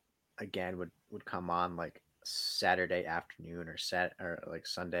 again, would come on like Saturday afternoon or like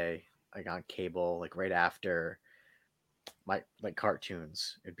Sunday, like on cable, like right after like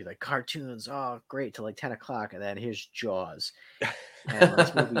cartoons. It'd be like cartoons, oh great, till like 10 o'clock, and then here's Jaws. And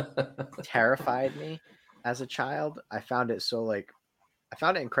this movie terrified me as a child. I found it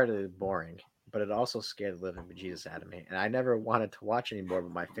incredibly boring, but it also scared the living bejesus out of me. And I never wanted to watch anymore,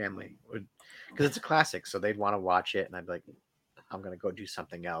 but my family would, because it's a classic, so they'd want to watch it, and I'd be like, I'm gonna go do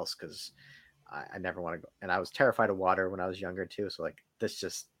something else because I never want to go. And I was terrified of water when I was younger too, so like this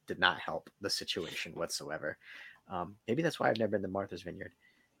just did not help the situation whatsoever. Maybe that's why I've never been to Martha's Vineyard.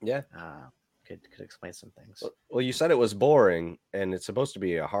 Yeah. Could explain some things. Well, you said it was boring, and it's supposed to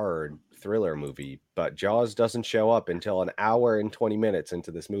be a hard thriller movie, but Jaws doesn't show up until an hour and 20 minutes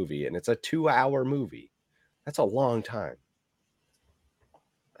into this movie, and it's a 2-hour movie. That's a long time.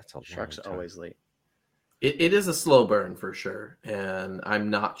 Sharks are always late. It is a slow burn for sure, and I'm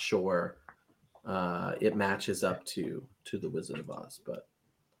not sure it matches up to The Wizard of Oz, but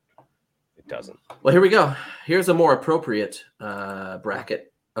it doesn't. Well, here we go. Here's a more appropriate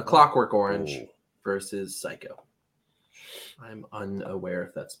bracket: A Clockwork Orange versus Psycho. I'm unaware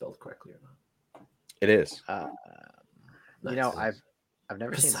if that's spelled correctly or not. It is. Nice. You know, I've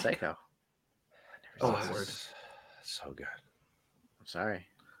never seen Psycho. Word. So good. I'm sorry.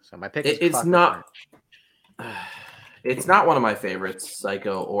 So my pick is it's not. It's not one of my favorites,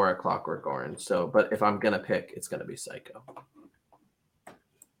 Psycho or A Clockwork Orange. So, but if I'm gonna pick, it's gonna be Psycho.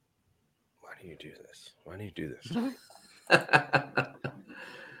 Why do you do this?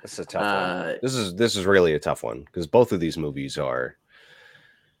 That's a tough one. This is really a tough one because both of these movies are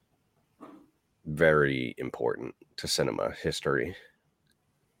very important to cinema history.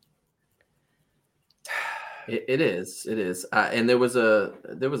 It is. It is. And there was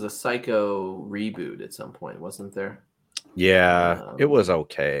a Psycho reboot at some point, wasn't there? Yeah, it was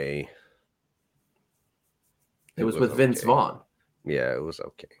okay. It was with Vince Vaughn. Yeah, it was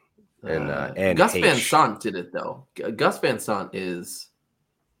okay. And Gus Van Sant did it though. Gus Van Sant is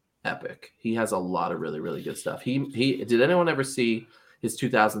epic. He has a lot of really, really good stuff. He did anyone ever see his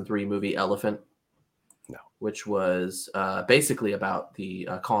 2003 movie Elephant? No. Which was basically about the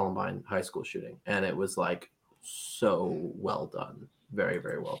Columbine high school shooting, and it was like so well done, very,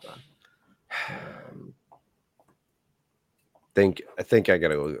 very well done. I think I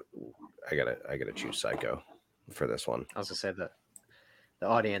gotta choose Psycho for this one. I was gonna say that the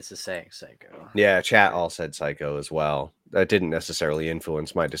audience is saying Psycho. Yeah, chat all said Psycho as well. That didn't necessarily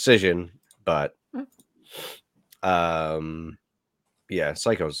influence my decision, but yeah,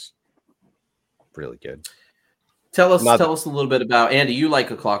 Psycho's really good. Tell us a little bit about Andy. You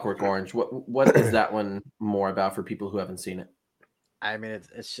like A Clockwork Orange. What is that one more about for people who haven't seen it? I mean,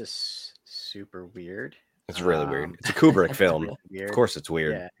 it's just super weird. It's really weird. It's a Kubrick film. Really of course, it's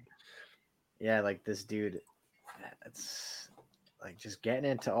weird. Yeah, like this dude, it's like just getting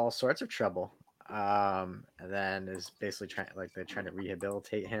into all sorts of trouble. And then is basically they're trying to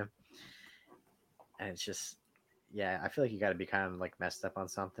rehabilitate him, and it's just, I feel like you got to be kind of like messed up on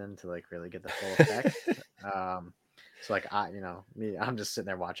something to like really get the full effect. So like I'm just sitting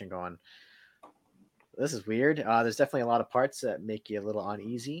there watching, going, this is weird. There's definitely a lot of parts that make you a little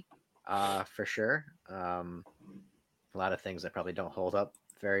uneasy, for sure. A lot of things that probably don't hold up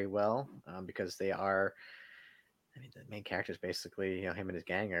very well, because they are. I mean, the main characters basically, him and his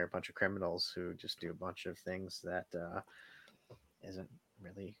gang are a bunch of criminals who just do a bunch of things that isn't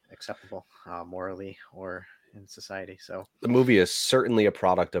really acceptable morally or in society. So the movie is certainly a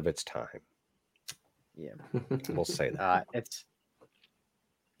product of its time. Yeah, we'll say that. It's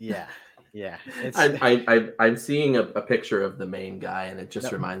It's I'm seeing a picture of the main guy, and it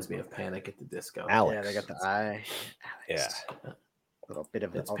just reminds me of Panic at the Disco. Alex. Yeah, they got the eye. Alex. Yeah. A little bit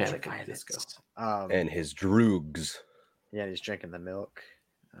of it's Panic at the Disco. And his droogs. Yeah, he's drinking the milk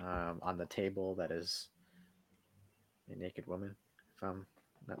on the table that is a naked woman, if I'm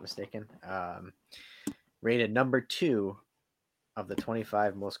not mistaken. Rated number 2 of the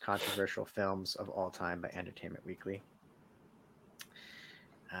 25 most controversial films of all time by Entertainment Weekly.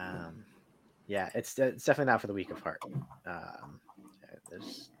 Yeah, it's definitely not for the weak of heart.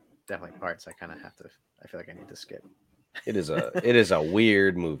 There's definitely parts I kind of have to. I feel like I need to skip. It is a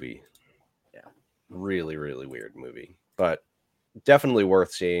weird movie. Yeah, really, really weird movie, but definitely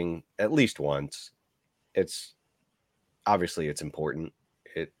worth seeing at least once. It's obviously it's important.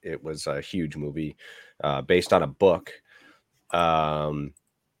 It was a huge movie based on a book that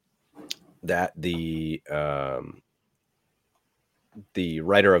the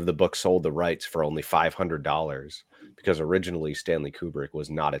writer of the book sold the rights for only $500 because originally Stanley Kubrick was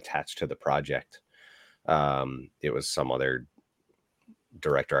not attached to the project. It was some other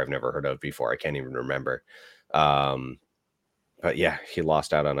director I've never heard of before. I can't even remember. But yeah, he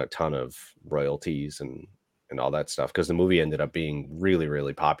lost out on a ton of royalties and all that stuff because the movie ended up being really,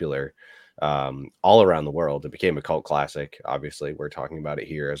 really popular all around the world. It became a cult classic. Obviously, we're talking about it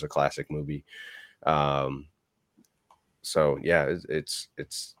here as a classic movie. So yeah, it's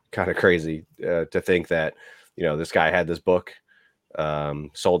kind of crazy to think that, this guy had this book,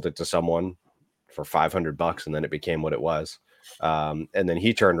 sold it to someone for $500 and then it became what it was. And then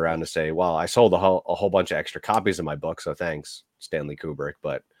he turned around to say, well, I sold a whole bunch of extra copies of my book. So thanks, Stanley Kubrick.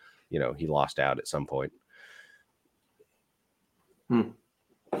 But, he lost out at some point. All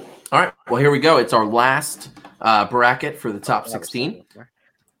right. Well, here we go. It's our last bracket for the top 16.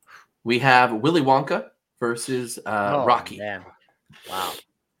 We have Willy Wonka versus Rocky. Man. Wow.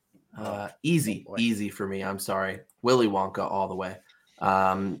 Easy for me. I'm sorry. Willy Wonka all the way.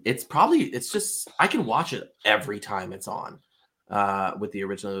 It's just, I can watch it every time it's on with the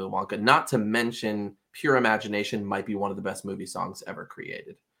original Willy Wonka. Not to mention Pure Imagination might be one of the best movie songs ever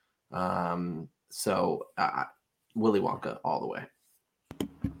created. So Willy Wonka all the way.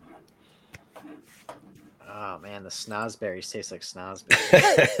 Oh man, the snozberries taste like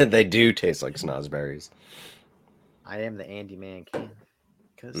snozberries. They do taste like snozberries. I am the Andy Man King.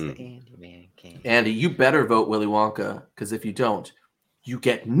 Because the Andy Man King. Andy, you better vote Willy Wonka, because if you don't, you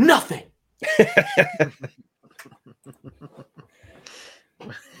get nothing.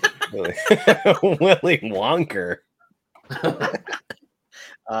 Willy Wonker.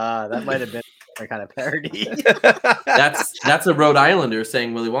 That might have been a kind of parody. That's a Rhode Islander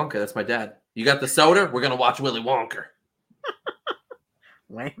saying Willy Wonka. That's my dad. You got the soda? We're gonna watch Willy Wonka.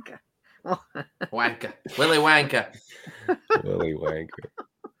 Wanka. Wanka. Willy Wonka. Willy Wonka.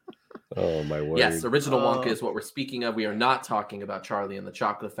 Oh my word. Yes, original Wonka is what we're speaking of. We are not talking about Charlie and the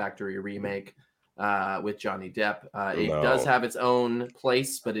Chocolate Factory remake with Johnny Depp. It does have its own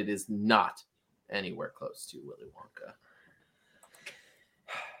place, but it is not anywhere close to Willy Wonka.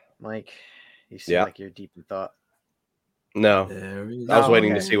 Mike, you seem like you're deep in thought. No, I was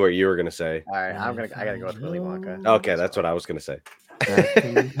waiting to see what you were gonna say. All right, I gotta go with Willy Wonka. Okay, that's what I was gonna say.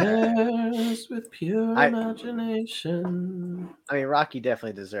 With pure imagination. I mean, Rocky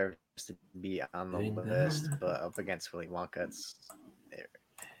definitely deserves to be on the list, but up against Willy Wonka,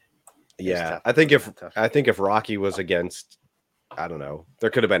 I think if Rocky was against, I don't know, there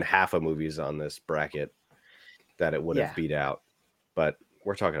could have been half of movies on this bracket that it would have beat out, but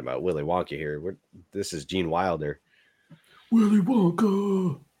we're talking about Willy Wonka here. This is Gene Wilder. Willy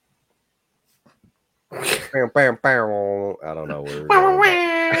Wonka. I don't know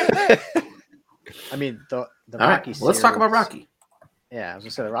where. I mean, the Rocky series. Let's talk about Rocky. Yeah, I was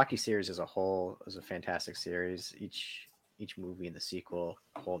gonna say the Rocky series as a whole is a fantastic series. Each movie and the sequel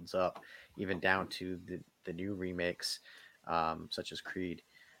holds up, even down to the new remakes, such as Creed,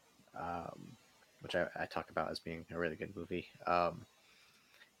 which I talk about as being a really good movie. One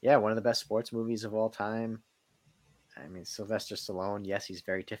of the best sports movies of all time. I mean, Sylvester Stallone, yes, he's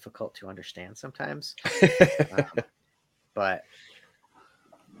very difficult to understand sometimes. But,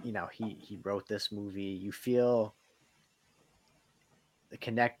 he wrote this movie. You feel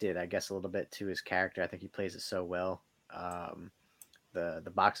connected, I guess, a little bit to his character. I think he plays it so well.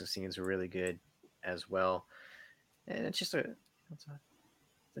 The boxing scenes were really good as well. And it's just a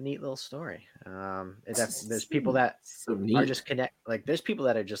neat little story. There's people that are just there's people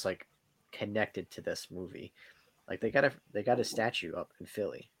that are just like connected to this movie. Like they got a statue up in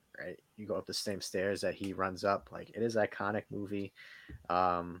Philly, right? You go up the same stairs that he runs up. Like it is an iconic movie.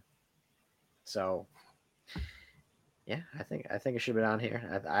 So yeah, I think it should be on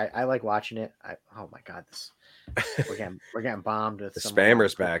here. I like watching it. Oh my God, we're getting bombed with the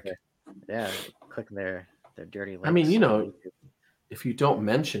spammers back. Clicking their dirty links. I mean, if you don't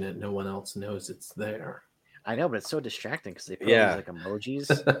mention it, no one else knows it's there. I know, but it's so distracting because they put these like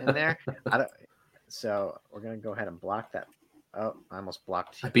emojis in there. So we're gonna go ahead and block that. Oh, I almost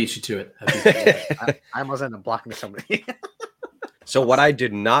blocked. I beat you to it. I almost ended up blocking somebody. So what I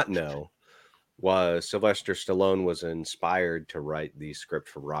did not know was Sylvester Stallone was inspired to write the script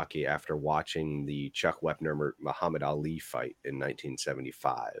for Rocky after watching the Chuck Wepner Muhammad Ali fight in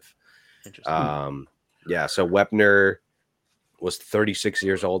 1975. Interesting. So Wepner was 36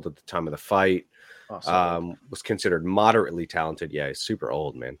 years old at the time of the fight. Was considered moderately talented. Yeah, he's super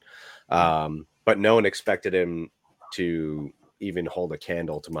old, man. But no one expected him to even hold a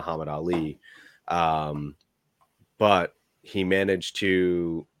candle to Muhammad Ali. But he managed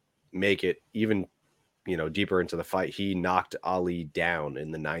to make it even, deeper into the fight. He knocked Ali down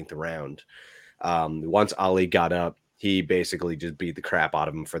in the 9th round. Once Ali got up, he basically just beat the crap out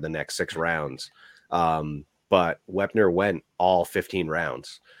of him for the next 6 rounds. But Wepner went all 15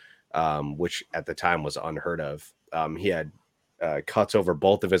 rounds, which at the time was unheard of. He had cuts over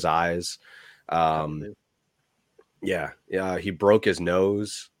both of his eyes. He broke his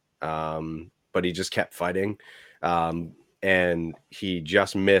nose, but he just kept fighting. And he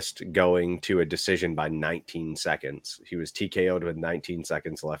just missed going to a decision by 19 seconds. He was TKO'd with 19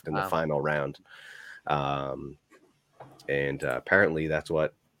 seconds left in the final round. And apparently that's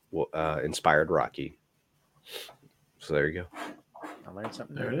what inspired Rocky. So there you go. I learned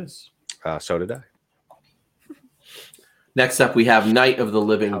something. There it is. So did I. Next up, we have Night of the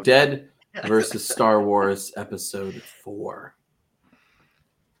Living Dead versus Star Wars Episode 4.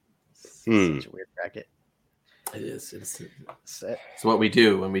 Such a weird bracket. It is. It's what we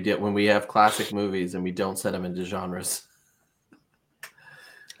do when we have classic movies and we don't set them into genres.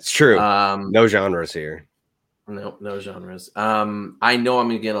 It's true. No genres here. No genres. I know I'm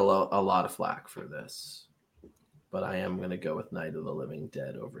going to get a lot of flack for this, but I am going to go with Night of the Living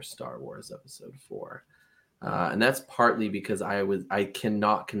Dead over Star Wars Episode 4. And that's partly because I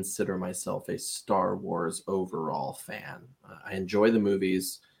cannot consider myself a Star Wars overall fan. I enjoy the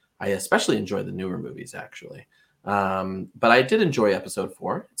movies. I especially enjoy the newer movies, actually. But I did enjoy Episode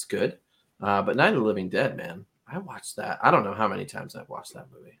 4. It's good. But Night of the Living Dead, man, I watched that. I don't know how many times I've watched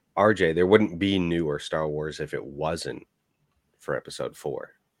that movie. RJ, there wouldn't be newer Star Wars if it wasn't for Episode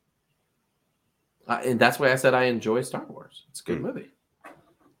 4. And that's why I said I enjoy Star Wars. It's a good movie.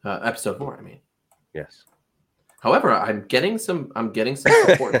 Episode 4, I mean. Yes. However, I'm getting some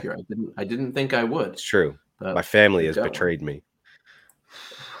support here. I didn't think I would. It's true. My family has betrayed me.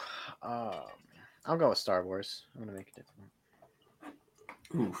 I'll go with Star Wars. I'm gonna make it different.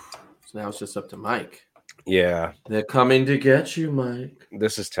 Oof. So now it's just up to Mike. Yeah. They're coming to get you, Mike.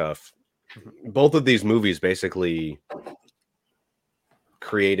 This is tough. both of these movies basically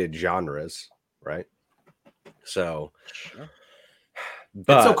created genres, right? So, Sure.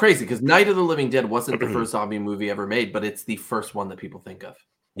 but It's so crazy because Night of the Living Dead wasn't the first zombie movie ever made, but it's the first one that people think of.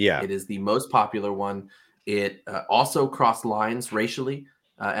 yeah, It is the most popular one. It also crossed lines racially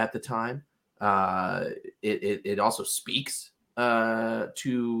at the time. It also speaks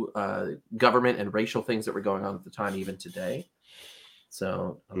to government and racial things that were going on at the time, even today.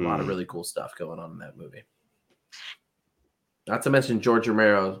 So a lot of really cool stuff going on in that movie. Not to mention George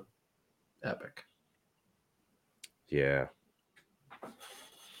Romero, epic. yeah,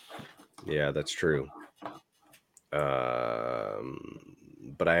 that's true. But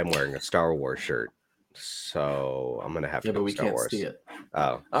I am wearing a Star Wars shirt, so I'm gonna have to Yeah, go but with we Star can't Wars. see it.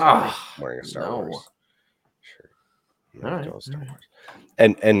 Oh, Ah, I'm wearing a Star no. Wars shirt. I'm gonna All right, go with Star all right.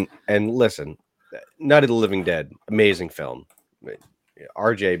 Wars. And listen, Night of the Living Dead, amazing film.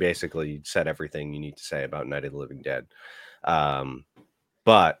 RJ basically said everything you need to say about Night of the Living Dead.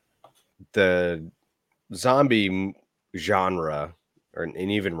 But the zombie genre, and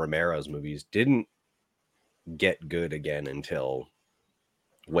even Romero's movies, didn't get good again until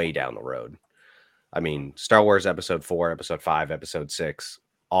way down the road. I mean, Star Wars Episode 4, Episode 5, Episode 6,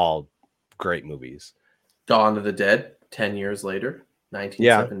 all great movies. Dawn of the Dead, 10 years later,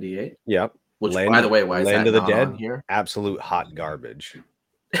 1978. Yep. Which, by the way, why is Land that of the not Dead, on here? absolute hot garbage.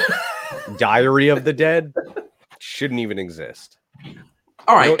 Diary of the Dead shouldn't even exist.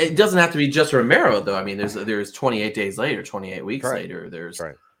 All right, it doesn't have to be just Romero, though. I mean, there's 28 Days Later, 28 Weeks Right. Later. There's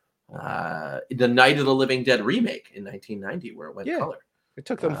That's right. The Night of the Living Dead remake in 1990, where it went color. It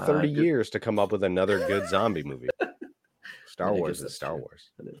took them 30 years to come up with another good zombie movie. Star Wars is Star Wars.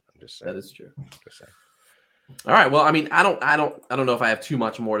 I'm just saying. That is true. Just saying. All right. Well, I mean, I don't know if I have too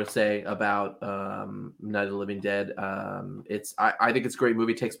much more to say about Night of the Living Dead. I think it's a great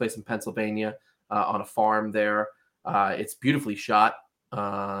movie. It takes place in Pennsylvania on a farm there. It's beautifully shot.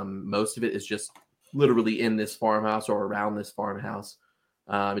 Most of it is just literally in this farmhouse or around this farmhouse.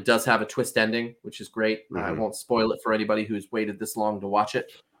 It does have a twist ending, which is great. Mm-hmm. I won't spoil it for anybody who's waited this long to watch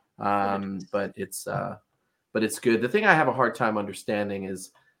it. But it's good. The thing I have a hard time understanding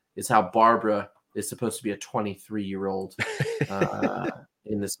is how Barbara is supposed to be a 23-year-old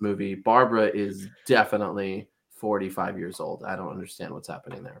in this movie. Barbara is definitely 45 years old. I don't understand what's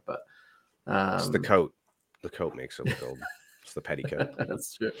happening there, but it's the coat. The coat makes it look old. It's the petticoat.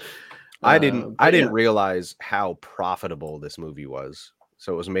 That's true. I didn't realize how profitable this movie was.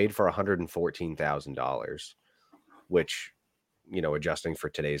 So it was made for $114,000, which, adjusting for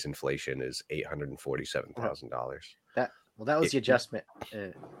today's inflation, is $847,000. That was the adjustment.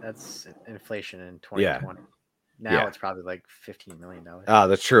 That's inflation in 2020. Yeah. Now it's probably like $15 million. Ah,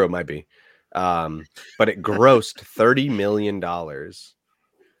 that's true. It might be. But it grossed $30 million,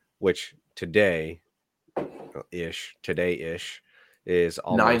 which today-ish is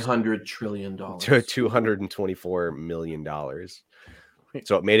almost $900 trillion to $224 million.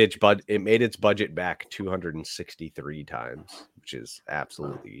 So it made its budget back 263 times, which is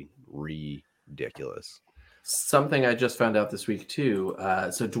absolutely ridiculous. Something I just found out this week too.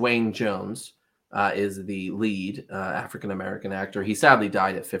 So Dwayne Jones is the lead African-American actor. He sadly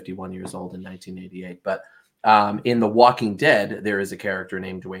died at 51 years old in 1988. But in The Walking Dead, there is a character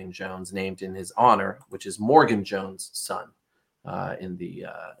named Dwayne Jones, named in his honor, which is Morgan Jones' son in the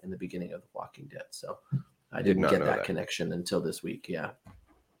beginning of The Walking Dead. So I didn't get that connection until this week. Yeah.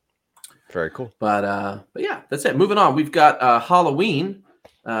 Very cool. But yeah, that's it. Moving on. We've got Halloween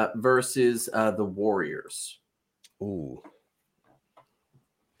versus the Warriors. Ooh.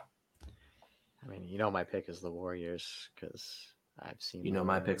 I mean, my pick is the Warriors because I've seen.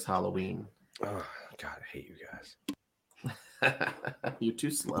 My pick's Halloween. Oh God, I hate you guys. You're too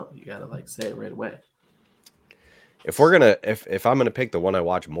slow. You gotta say it right away. If I'm gonna pick the one I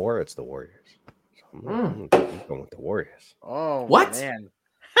watch more, it's the Warriors. So I'm going with the Warriors. Oh, what? Man.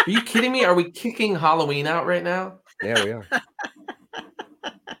 Are you kidding me? Are we kicking Halloween out right now? Yeah, we are.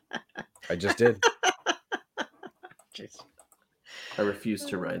 I just did. Jeez. I refuse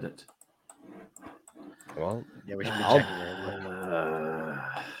to write it. Well, yeah, we should be checking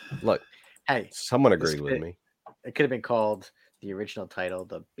look, hey, someone agreed with me. It could have been called the original title,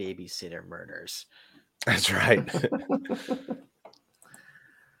 The Babysitter Murders. That's right.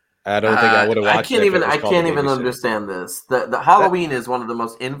 I don't think I would have watched it. I can't even understand this. The Halloween is one of the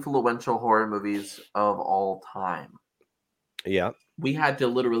most influential horror movies of all time. Yeah. We had to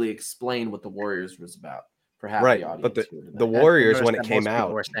literally explain what the Warriors was about for half the audience. But the Warriors, when it came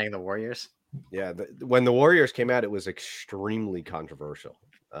out, were saying the Warriors. Yeah, when the Warriors came out, it was extremely controversial.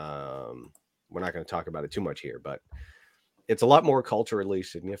 We're not going to talk about it too much here, but it's a lot more culturally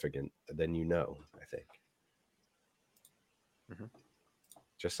significant than I think. Mhm.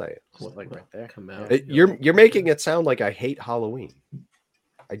 Just say it. Just like right there. Come out. Yeah. You're making it sound like I hate Halloween.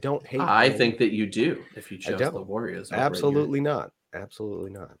 I don't hate. I Halloween. think that you do if you I chose don't. the Warriors. over Absolutely not.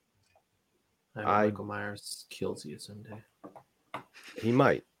 Absolutely not. your- I hope Michael Myers kills you someday. He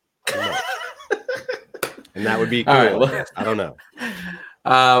might. And that would be cool. All right, well- I guess. I don't know.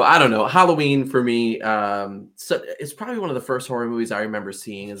 I don't know. Halloween for me, so it's probably one of the first horror movies I remember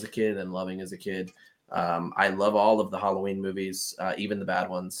seeing as a kid and loving as a kid. I love all of the Halloween movies, even the bad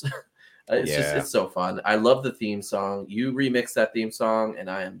ones. It's so fun. I love the theme song. You remix that theme song, and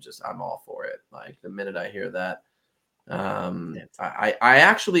I'm all for it. Like the minute I hear that, I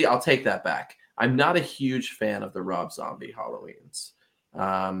actually I'll take that back. I'm not a huge fan of the Rob Zombie Halloweens.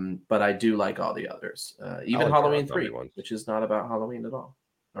 But I do like all the others, even like Halloween the Rob 3, Zombie ones. which is not about Halloween at all,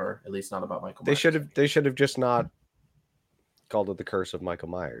 or at least not about Michael They Myers. should have just not called it the Curse of Michael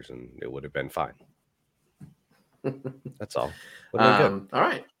Myers, and it would have been fine. That's all. Would have been good. All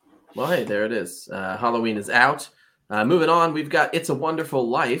right. Well, hey, there it is. Halloween is out. Moving on, we've got It's a Wonderful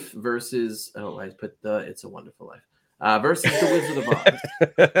Life versus I put the It's a Wonderful Life versus The Wizard of Oz.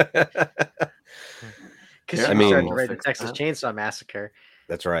 Because Yeah, you started to we'll write the fix Texas that. Chainsaw Massacre,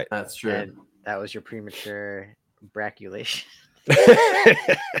 That's right. That's true. and that was your premature braculation.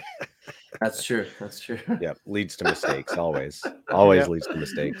 That's true. That's true. Yep, leads to mistakes. Always leads to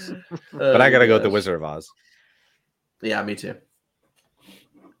mistakes. But Oh, I gotta go with the gosh. Wizard of Oz. Yeah, me too.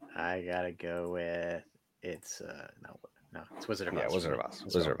 I gotta go with it's Wizard of Oz. Yeah, Wizard of Oz.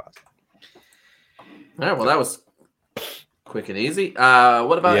 Wizard of Oz. All right. Well, that was quick and easy.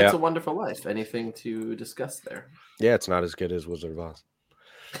 What about Yeah. It's a Wonderful Life? Anything to discuss there? Yeah, it's not as good as Wizard of Oz.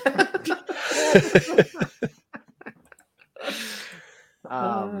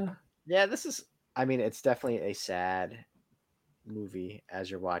 Yeah, this is. I mean, it's definitely a sad movie as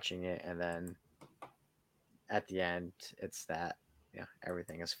you're watching it, and then at the end, it's that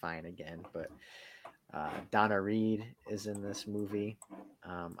everything is fine again. But Donna Reed is in this movie.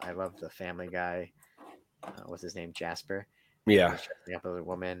 I love the Family Guy. What's his name? Jasper. Yeah. He's dressing up as a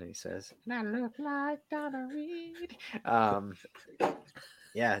woman, and he says, "And I look like Donna Reed."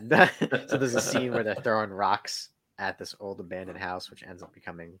 Yeah. So there's a scene where they're throwing rocks at this old abandoned house, which ends up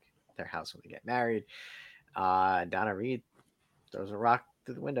becoming their house when they get married. Donna Reed throws a rock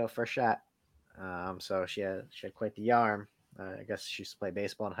through the window for a shot. So she had quite the arm. I guess she used to play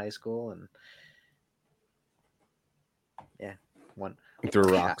baseball in high school, and one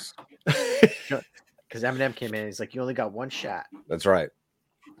Through rocks. because Eminem came in, and he's like, "You only got one shot." That's right.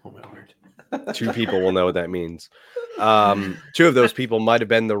 Oh my word. 2 people will know what that means. 2 of those people might have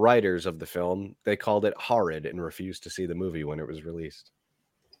been the writers of the film. They called it horrid and refused to see the movie when it was released.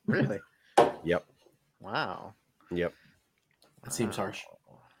 Really? Yep. Wow. Yep. That seems harsh.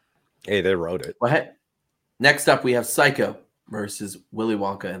 Hey, they wrote it. Well, hey, next up we have Psycho versus Willy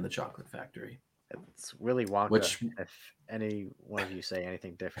Wonka and the Chocolate Factory. It's Willy Wonka. Which- if any one of you say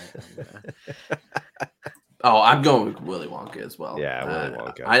anything different, then, Oh, I'm going with Willy Wonka as well. Yeah, Willy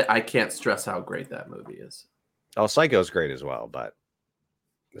Wonka. I can't stress how great that movie is. Oh, Psycho's great as well, but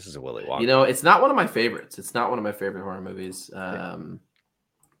this is a Willy Wonka. You know, it's not one of my favorites. It's not one of my favorite horror movies.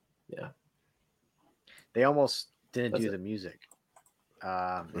 they almost didn't That's do it. the music.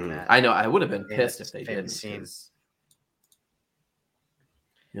 I know. I would have been pissed Famous- if they didn't. famous scene. 'Cause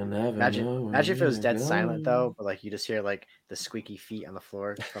You'll never Imagine know if it was when dead you're silent gone. though, but like you just hear like the squeaky feet on the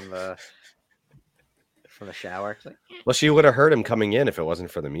floor from the shower. It's like, Well, she would have heard him coming in if it wasn't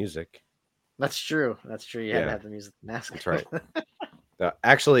for the music. that's true. That's true. You had to Yeah. have the music mask. That's right.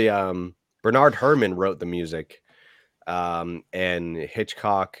 Actually, Bernard Herrmann wrote the music, and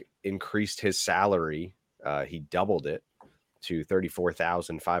Hitchcock increased his salary. He doubled it to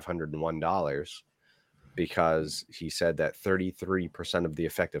 $34,501 because he said that 33% of the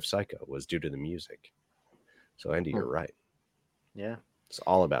effect of Psycho was due to the music. So, Andy, you're right. Yeah. It's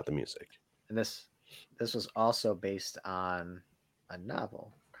all about the music. And this was also based on a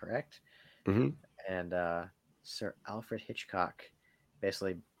novel, correct? Mhm. And Sir Alfred Hitchcock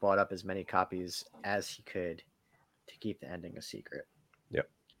basically bought up as many copies as he could to keep the ending a secret.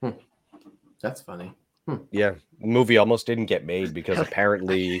 That's funny. Yeah, the movie almost didn't get made because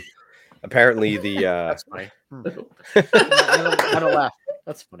apparently the That's funny. I don't laugh.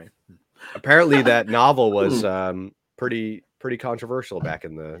 That's funny. apparently that novel was pretty controversial back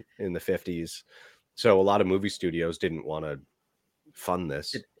in the 50s. So a lot of movie studios didn't want to fund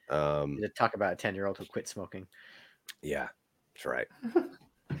this. To talk about a 10-year-old who quit smoking. Yeah, that's right.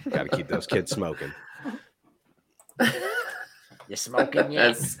 Got to keep those kids smoking. You smoking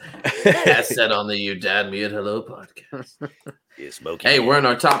yet? As said on the You Dad Me at Hello podcast. You smoking? Hey, we're in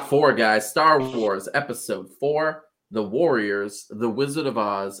our top 4, guys. Star Wars Episode 4, The Warriors, The Wizard of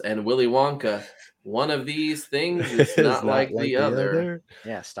Oz, and Willy Wonka. One of these things is It's not like the other.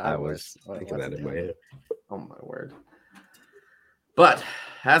 Yeah, Star I Wars. was thinking that in my head. Oh, my word. But,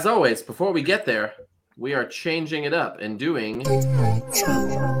 as always, before we get there, we are changing it up and doing...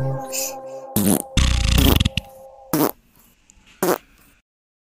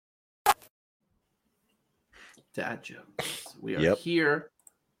 Dad jokes. We are here.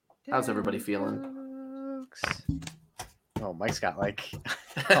 How's everybody feeling? Oh, Mike's got like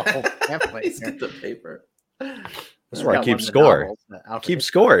a whole pamphlet. He's got the paper. That's where I keep score. Keep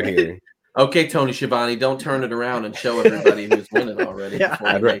score here. Okay, Tony Schiavone, don't turn it around and show everybody who's winning already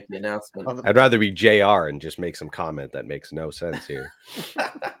before we make the announcement. I'd rather be JR and just make some comment that makes no sense here.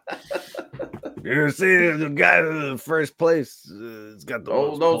 You see, the guy in first place has got the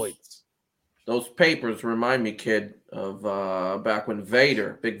most points. Those papers remind me, kid, of back when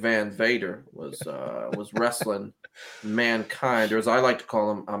Big Van Vader was wrestling mankind, or as I like to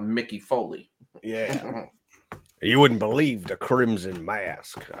call him, Mickey Foley. Yeah. You wouldn't believe the crimson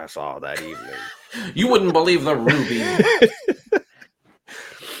mask I saw that evening. You wouldn't believe the ruby.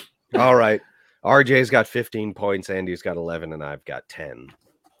 All right. RJ's got 15 points, Andy's got 11, and I've got 10.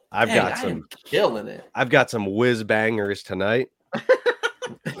 I am killing it. I've got some whiz bangers tonight.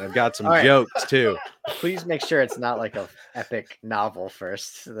 I've got some jokes too. Please make sure it's not like a epic novel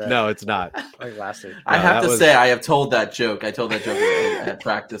first. No, it's not. Like last week. I have to say, I have told that joke. I told that joke at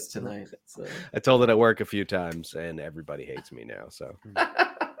practice tonight. So. I told it at work a few times, and everybody hates me now. So.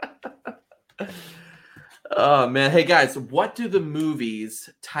 Oh man, hey guys, what do the movies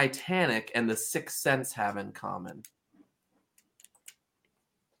Titanic and The Sixth Sense have in common?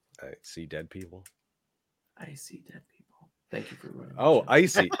 I see dead people. I see dead people. Thank you for running. Oh,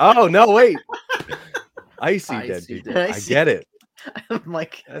 icy. Oh no, wait. Icy dead people. I get it. I'm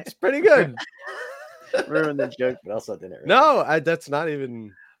like, that's pretty good. Ruined the joke, but also didn't. No, that's not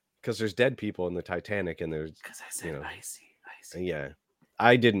even because there's dead people in the Titanic, and there's because I said icy. Yeah,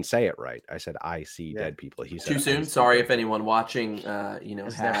 I didn't say it right. I said I see dead people. He said too soon. Sorry if anyone watching, had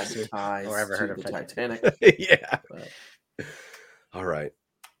ties or ever heard of the Titanic. Yeah. But... All right.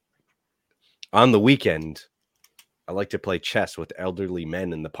 On the weekend, I like to play chess with elderly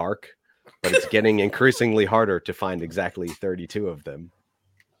men in the park, but it's getting increasingly harder to find exactly 32 of them.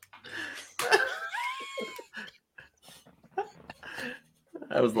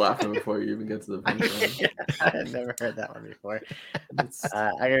 I was laughing before you even get to the punchline. I had never heard that one before. It's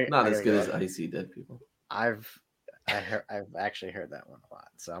not as good as I see dead people. I've actually heard that one a lot,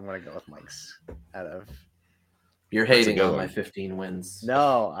 so I'm gonna go with Mike's. You're hating on my 15 wins.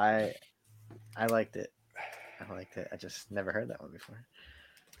 No, I liked it. I just never heard that one before.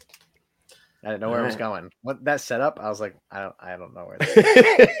 I didn't know where it was going. What that setup, I was like, I don't know where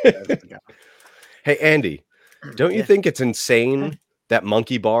that was going. Hey Andy, don't you think it's insane that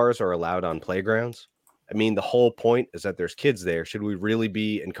monkey bars are allowed on playgrounds? I mean, the whole point is that there's kids there. Should we really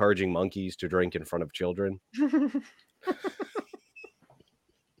be encouraging monkeys to drink in front of children?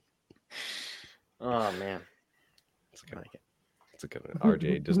 Oh man. It's a good one.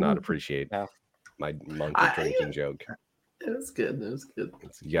 RJ does not appreciate my monkey drinking joke. It was good.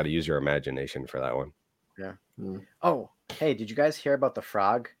 You got to use your imagination for that one. Yeah. Oh, hey, did you guys hear about the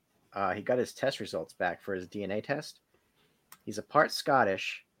frog? He got his test results back for his DNA test. He's a part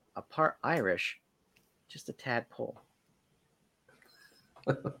Scottish, a part Irish, just a tadpole.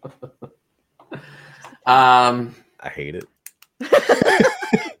 I hate it.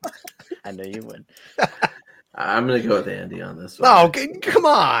 I know you would. I'm gonna go with Andy on this one. Oh, come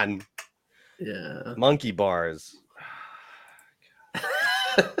on. Yeah. Monkey bars.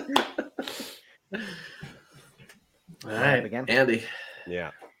 All right, again, Andy.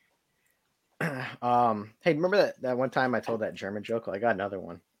 Yeah. Hey, remember that one time I told that German joke? Well, I got another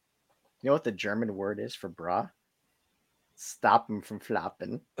one. You know what the German word is for bra? Stop them from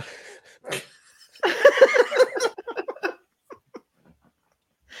flopping.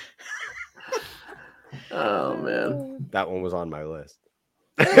 Oh man, that one was on my list.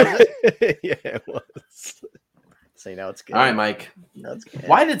 Yeah, it was. So you know it's good. All right, Mike. That's good.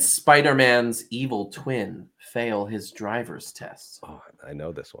 Why did Spider-Man's evil twin fail his driver's test? Oh, I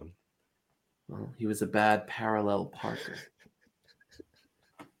know this one. Well, he was a bad parallel parker.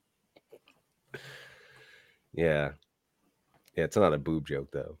 Yeah, it's not a boob joke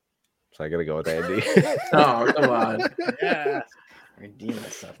though, so I gotta go with Andy. Oh, come on. Yeah, redeem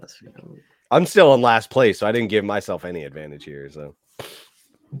myself this week. I'm still in last place, so I didn't give myself any advantage here. So,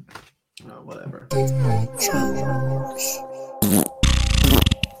 whatever.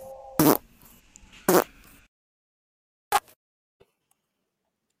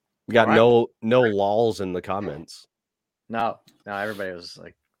 We got Alright. no lols in the comments. No, everybody was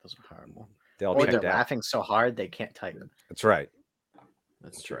like, those are horrible. They all Or they're checked out. laughing so hard they can't type. That's right.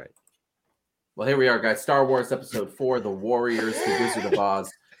 That's That's right. Well, here we are, guys. Star Wars Episode 4, The Warriors, The Wizard of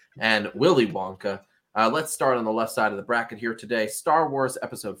Oz, and Willy Wonka. Let's start on the left side of the bracket here today. Star Wars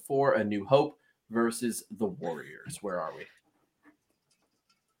Episode 4, A New Hope versus The Warriors. Where are we?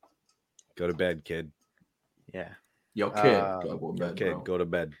 Go to bed, kid. Yeah. Yo, kid. Go to bed, Kid, bro. go to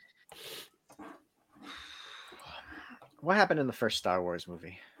bed. What happened in the first Star Wars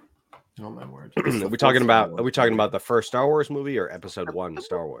movie? Oh, my word. Are we talking about the first Star Wars movie or Episode 1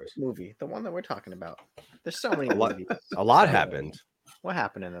 Star Wars? Movie, the one that we're talking about. There's so many A lot, movies. a lot happened. What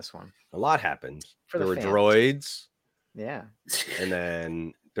happened in this one? A lot happened. For There the were fans. droids, Yeah. and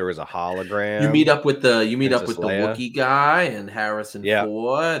then there was a hologram. You meet up with the Princess Leia. Wookiee guy and Harrison Yeah.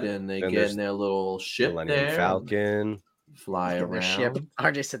 Ford, and they Then get there's in their little ship Millennium there, Falcon. fly Their around. ship.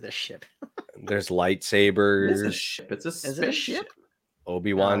 RJ said their ship. There's It is a lightsabers. ship. It's a Is it a ship? spaceship.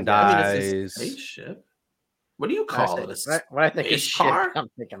 Obi-Wan yeah. I mean, it's a dies. spaceship. What do you When I call say- it? A when I think of space ship, car? I'm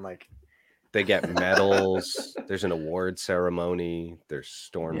thinking like They get medals. There's an award ceremony. There's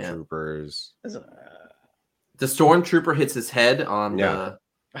stormtroopers. is it, The stormtrooper hits his head on Yeah.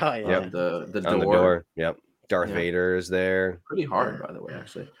 oh yeah. the On the door. door. Yep. Darth Yeah. Vader is there. Pretty hard, by the way.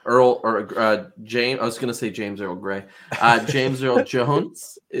 Actually, James. I was gonna say James Earl Grey. James Earl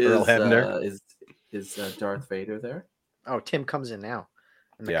Jones Earl Hebner. Is Darth Vader there? Oh, Tim comes in now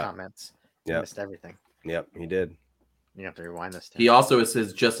in the Yeah. comments. He Yeah. missed everything. Yep, he did. You have to rewind this. Tim. He also is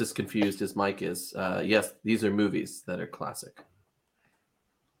just as confused as Mike is. Yes, these are movies that are classic.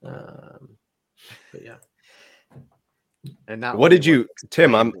 But yeah, And not What only did you, was-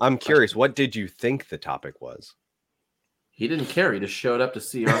 Tim? I'm curious. What did you think the topic was? he didn't care. He just showed up to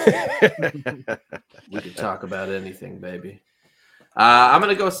see us. We could talk about anything, baby. I'm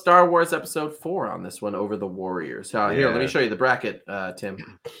gonna go Star Wars Episode 4 on this one over the Warriors. Here, let me Yeah. show you the bracket,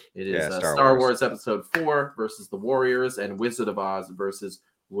 Tim. It is Yeah, Star Star Wars Episode 4 versus the Warriors, and Wizard of Oz versus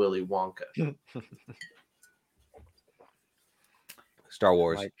Willy Wonka. Star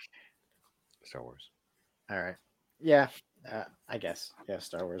Wars. Like, Star Wars. all right. Yeah. I guess. Yeah.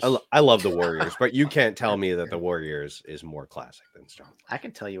 Star Wars. I love the Warriors, but you can't tell me that the Warriors is more classic than Star Wars. I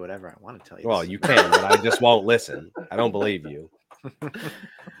can tell you whatever I want to tell you. Well, you can, but I just won't listen. I don't believe you.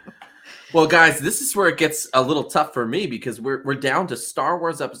 Well, guys, this is where it gets a little tough for me because we're down to Star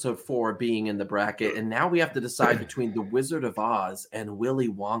Wars Episode 4 being in the bracket, and now we have to decide between The Wizard of Oz and Willy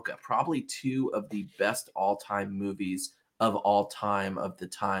Wonka, probably two of the best all-time movies of all time, of the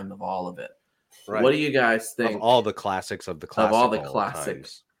time of all of it. Right. What do you guys think? Of all the classics of the classic, all the times.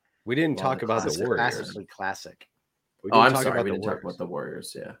 classics. We didn't Of all talk the about This the is Warriors. classically classic. We Oh, didn't I'm talk sorry, about we the didn't talk Warriors. about the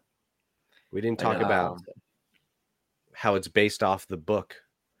Warriors. Yeah, We didn't I talk know. about how it's based off the book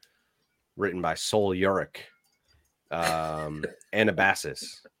written by Sol Yurick,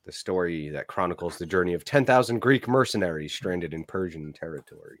 Anabasis, the story that chronicles the journey of 10,000 Greek mercenaries stranded in Persian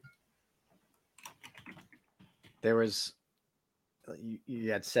territory. There was,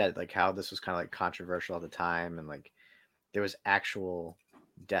 you had said like how this was kind of like controversial at the time, and like there was actual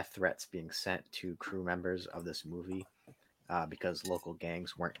death threats being sent to crew members of this movie because local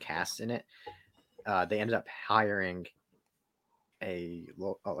gangs weren't cast in it. They ended up hiring a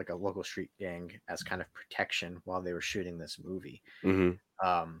local street gang as kind of protection while they were shooting this movie.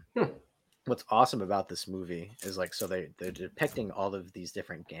 Mm-hmm. What's awesome about this movie is like, so they're depicting all of these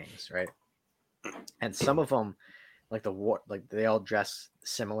different gangs, right? And some of them, like they all dress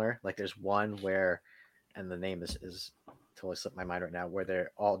similar. Like there's one where, and the name is totally slipped my mind right now, where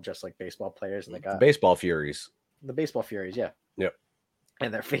they're all just like baseball players, and they got Baseball Furies. the baseball furies, yeah. Yep.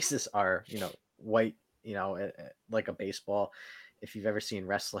 And their faces are, white, like a baseball. If you've ever seen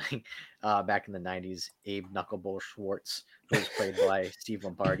wrestling back in the 90s, Abe Knuckleball Schwartz, who was played by Steve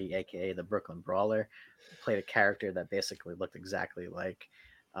Lombardi, aka the Brooklyn Brawler, played a character that basically looked exactly like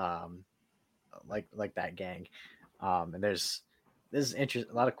that gang. And there's a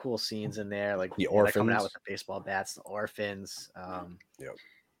lot of cool scenes in there, like The they're coming out orphans. with the baseball bats, the orphans. Yep.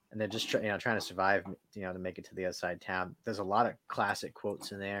 And they're just trying to survive, to make it to the other side of town. There's a lot of classic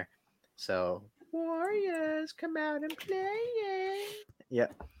quotes in there. So Warriors, come out and play.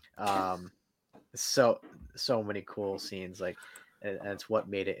 Yep. So many cool scenes, like, and it's what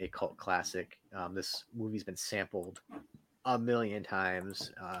made it a cult classic. This movie's been sampled a million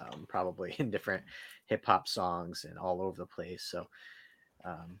times, probably in different hip hop songs and all over the place. So,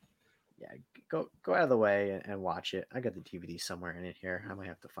 yeah, go out of the way and watch it. I got the DVD somewhere in here. I might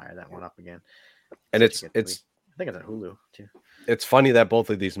have to fire that one up again. And Such a it's good movie. I think it's on Hulu too. it's funny that both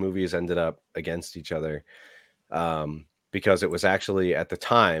of these movies ended up against each other. because it was actually at the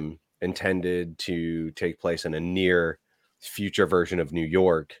time intended to take place in a near future version of New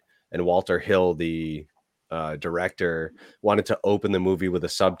York. And Walter Hill, the director, wanted to open the movie with a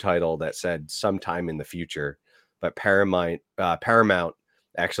subtitle that said "sometime in the future," but Paramount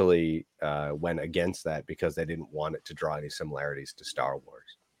actually went against that because they didn't want it to draw any similarities to Star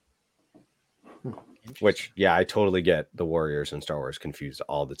Wars. Which, yeah, I totally get the Warriors and Star Wars confused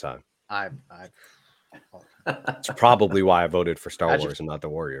all the time. It's probably why I voted for Star Wars and not the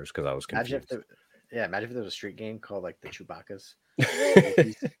Warriors, because I was confused. Imagine if there was a street game called like the Chewbacca's.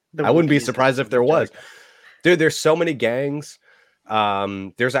 I wouldn't be surprised if there was. Dude, there's so many gangs.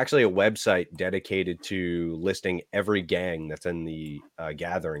 There's actually a website dedicated to listing every gang that's in the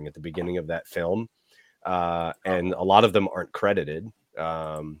gathering at the beginning of that film. And a lot of them aren't credited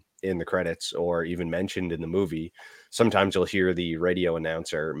in the credits or even mentioned in the movie. Sometimes you'll hear the radio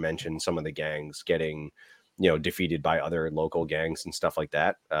announcer mention some of the gangs getting, defeated by other local gangs and stuff like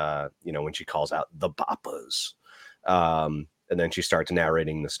that. When she calls out the Bappas. And then she starts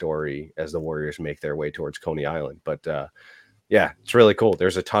narrating the story as the Warriors make their way towards Coney Island. But yeah, it's really cool. There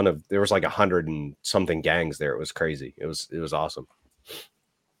was like 100 and something gangs there. It was crazy. It was awesome.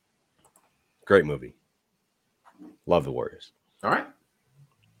 Great movie. Love the Warriors. All right.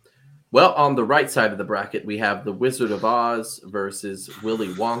 Well, on the right side of the bracket, we have The Wizard of Oz versus Willy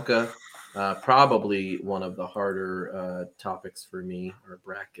Wonka. Probably one of the harder topics for me, or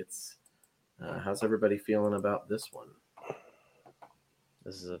brackets. How's everybody feeling about this one?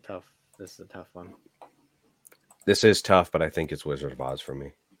 This is a tough one. This is tough, but I think it's Wizard of Oz for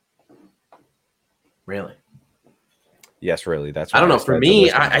me. Really? Yes, really. That's. I don't know. For me,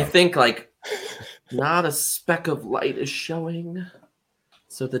 I think like not a speck of light is showing,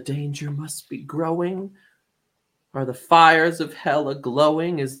 so the danger must be growing. Are the fires of hell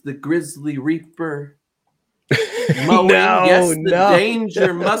a-glowing? Is the grisly reaper mowing? The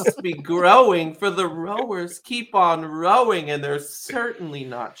danger must be growing, for the rowers keep on rowing, and they're certainly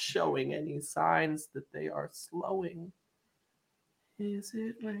not showing any signs that they are slowing. Is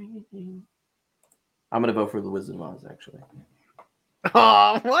it raining? I'm going to vote for the Wizard of Oz, actually.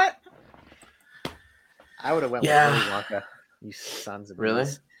 Oh, what? I would have went with Willy Wonka. You sons of really?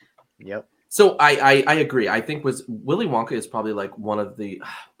 Bees. Yep. So I agree. I think Willy Wonka is probably like one of the.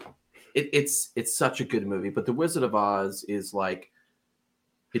 It's such a good movie, but The Wizard of Oz is like,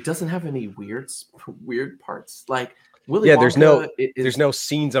 it doesn't have any weird parts. Like Willy Wonka, there's no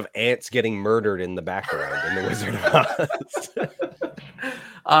scenes of ants getting murdered in the background in The Wizard of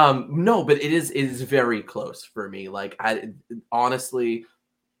Oz. No, but it is very close for me. Like honestly,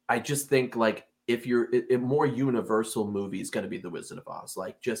 I just think like if you're a more universal movie is going to be The Wizard of Oz.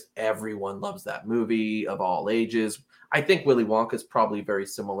 Like just everyone loves that movie of all ages. I think Willy Wonka is probably very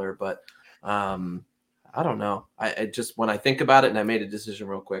similar, but I don't know. I just, when I think about it, and I made a decision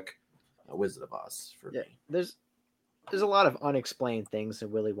real quick, Wizard of Oz for me. There's a lot of unexplained things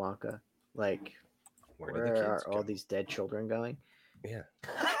in Willy Wonka. Like, where are all these dead children going? Yeah.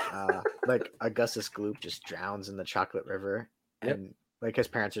 Like Augustus Gloop just drowns in the chocolate river, and like his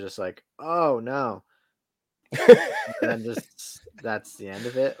parents are just like, "Oh no," and then that's the end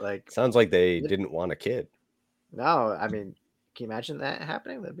of it. Like, sounds like they didn't want a kid. No, I mean, can you imagine that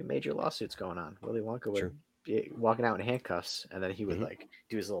happening? There'd be major lawsuits going on. Willy Wonka would be walking out in handcuffs, and then he would like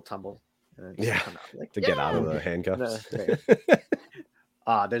do his little tumble, and then come out, like, get out of the handcuffs.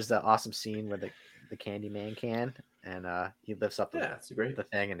 There's the awesome scene where the Candyman can, and he lifts up the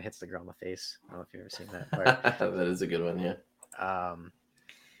thing and hits the girl in the face. I don't know if you've ever seen that part. That is a good one, yeah.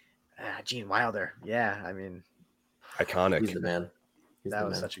 Gene Wilder, yeah, I mean, iconic. He's the man. That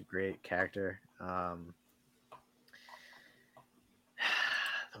was such a great character.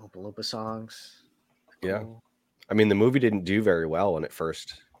 The Oompa Loompa songs. Yeah. Cool. I mean, the movie didn't do very well when it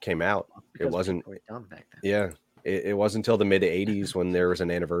first came out. Because it wasn't dumb back then. Yeah. It wasn't until the mid 80s when there was an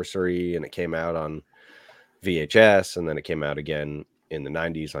anniversary and it came out on VHS, and then it came out again in the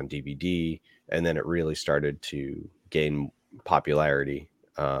 90s on DVD, and then it really started to gain popularity.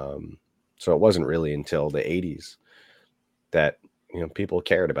 So it wasn't really until the 80s that people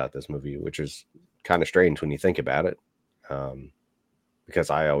cared about this movie, which is kind of strange when you think about it. Because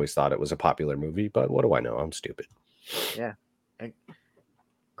I always thought it was a popular movie, but what do I know? I'm stupid. Yeah. And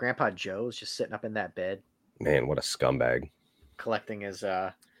Grandpa Joe's just sitting up in that bed. Man, what a scumbag. Collecting his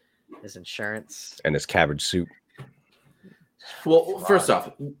insurance. And his cabbage soup. Well, first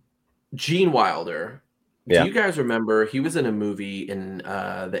off, Gene Wilder. Do you guys remember he was in a movie in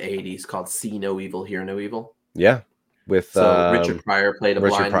the 80s called See No Evil, Hear No Evil? Yeah. With Richard Pryor played a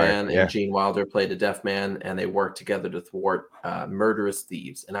blind man, yeah. and Gene Wilder played a deaf man, and they worked together to thwart murderous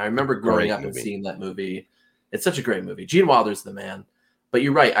thieves. And I remember growing up and seeing that movie It's such a great movie. Gene Wilder's the man. But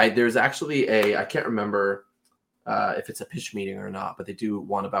you're right. There's actually I can't remember if it's a pitch meeting or not, but they do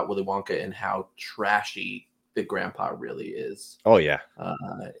one about Willy Wonka and how trashy Big Grandpa really is. Oh yeah.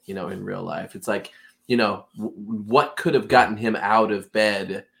 In real life, it's like, what could have gotten him out of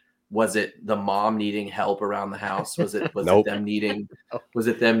bed? Was it the mom needing help around the house? Was it Nope. them needing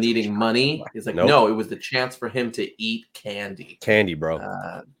money? He's like, Nope. no, it was the chance for him to eat candy. Candy, bro.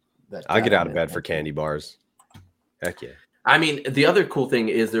 I get out of bed for candy bars. Heck yeah. I mean, the other cool thing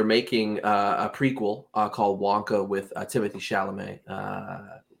is they're making a prequel called Wonka with Timothée Chalamet,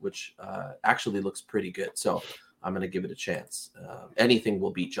 which actually looks pretty good. So I'm going to give it a chance. Anything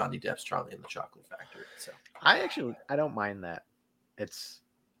will beat Johnny Depp's Charlie and the Chocolate Factory. So I don't mind that. It's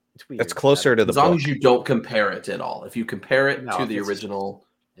weird. It's closer to the as long book. as you don't compare it at all. If you compare it to the it's original,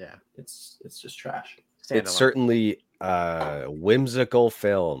 yeah, it's just trash. It's certainly a whimsical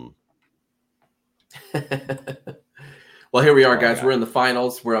film. Well, here we are, guys. We're in the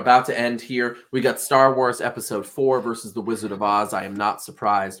finals. We're about to end here. We got Star Wars Episode 4 versus The Wizard of Oz. I am not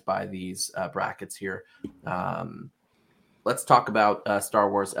surprised by these brackets here. Let's talk about Star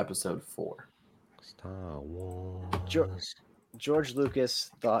Wars Episode 4. Star Wars. George Lucas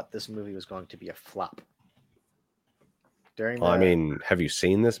thought this movie was going to be a flop. I mean, have you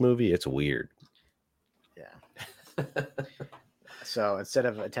seen this movie? It's weird. Yeah. So instead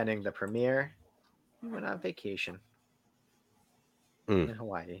of attending the premiere, we went on vacation in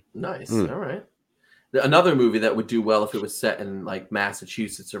Hawaii. Nice. All right. Another movie that would do well if it was set in like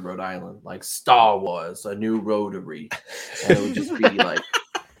Massachusetts or Rhode Island, like Star Wars, A New Rotary. And it would just be like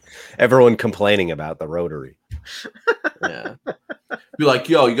everyone complaining about the rotary. Yeah. Be like,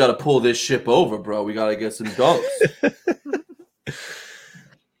 yo, you got to pull this ship over, bro. We got to get some dunks.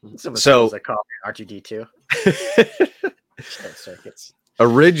 So I call R2D2 circuits.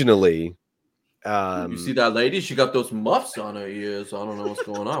 Originally, you see that lady? She got those muffs on her ears. I don't know what's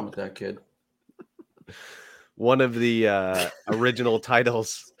going on with that kid. One of the original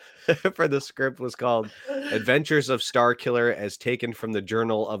titles for the script was called Adventures of Star Killer as taken from the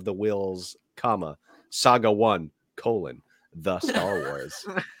Journal of the Wills, Saga 1, The Star Wars.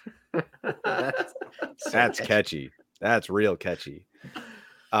 That's catchy. That's real catchy.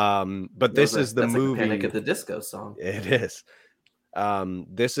 But this is the movie. Like a Panic at the Disco song. It is.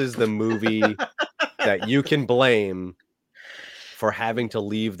 This is the movie that you can blame for having to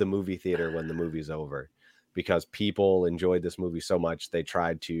leave the movie theater when the movie's over, because people enjoyed this movie so much they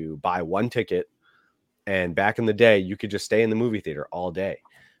tried to buy one ticket, and back in the day you could just stay in the movie theater all day.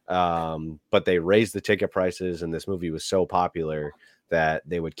 But they raised the ticket prices, and this movie was so popular that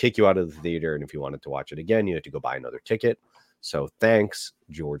they would kick you out of the theater, and if you wanted to watch it again, you had to go buy another ticket. So thanks,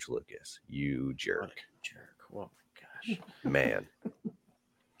 George Lucas, you jerk. Oh my gosh, man.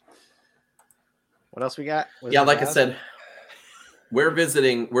 What else we got? I said, we're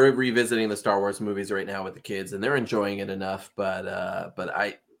revisiting the Star Wars movies right now with the kids, and they're enjoying it enough. But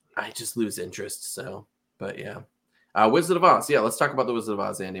I just lose interest. So, but yeah, Wizard of Oz. Yeah, let's talk about the Wizard of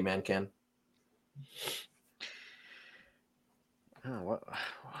Oz, Andy Mancan. Oh, what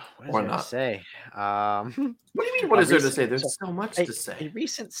is there to say? What do you mean? What is there to say? There's so much to say. A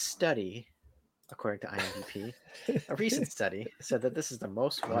recent study, according to IMDb, said that this is the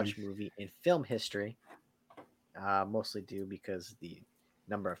most watched movie in film history. Mostly due because the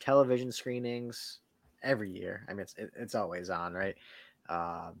number of television screenings every year. I mean, it's always on, right?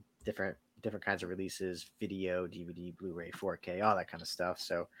 Different kinds of releases, video, DVD, Blu-ray, 4K, all that kind of stuff.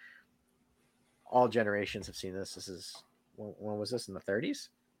 So all generations have seen this. This is, when was this, in the 30s?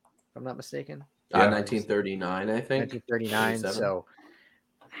 If I'm not mistaken. 1939, I think. 1939. So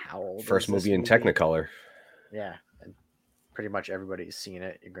how old? First movie in Technicolor. Yeah, and pretty much everybody's seen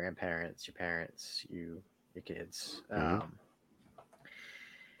it. Your grandparents, your parents, your kids.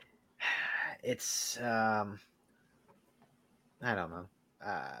 It's I don't know.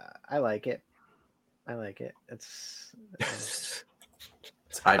 I like it. It's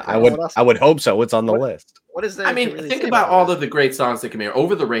I would hope so. It's on the list. What is there? I mean, think about all of the great songs that come here.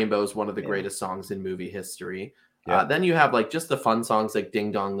 Over the Rainbow is one of the greatest songs in movie history. Yeah. Then you have like just the fun songs like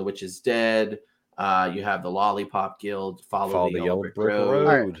Ding Dong, the Witch is Dead. You have the Lollipop Guild, Follow the Yellow Brick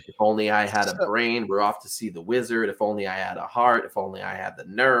Road. If only I had a brain, we're off to see the wizard. If only I had a heart. If only I had the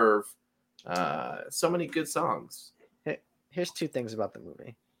nerve. So many good songs. Here's two things about the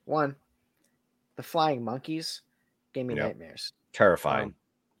movie. One, the flying monkeys gave me nightmares. Terrifying.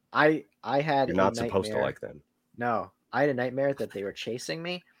 I had You're not supposed to like them. No, I had a nightmare that they were chasing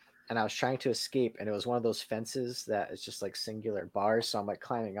me, and I was trying to escape, and it was one of those fences that is just like singular bars. So I'm like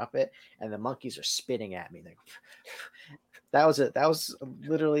climbing up it, and the monkeys are spitting at me. That was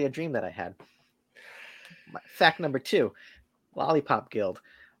literally a dream that I had. Fact number 2, Lollipop Guild.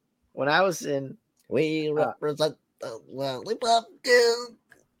 When I was in, We represent the Lollipop Guild.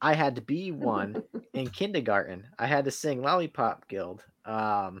 I had to be one in kindergarten. I had to sing Lollipop Guild.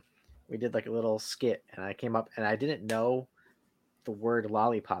 We did like a little skit, and I came up, and I didn't know the word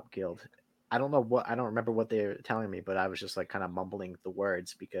Lollipop Guild. I don't remember what they were telling me, but I was just like kind of mumbling the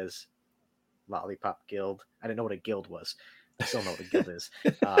words because Lollipop Guild. I didn't know what a guild was. I still know what a guild is.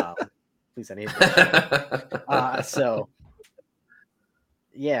 Please, I need so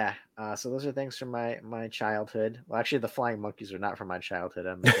yeah. So those are things from my childhood. Well, actually, the flying monkeys are not from my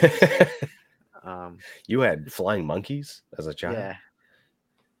childhood. You had flying monkeys as a child? Yeah.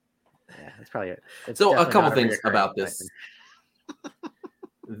 Yeah, that's probably it. So a couple things about this.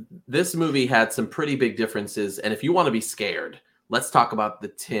 This movie had some pretty big differences, and if you want to be scared, let's talk about the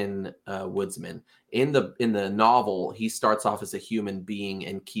Tin Woodsman. In the novel, he starts off as a human being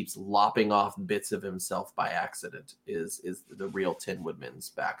and keeps lopping off bits of himself by accident. Is the real Tin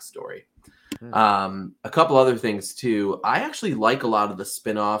Woodman's backstory? A couple other things too. I actually like a lot of the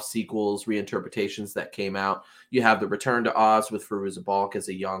spin-off sequels, reinterpretations that came out. You have the Return to Oz with Fairuza Balk as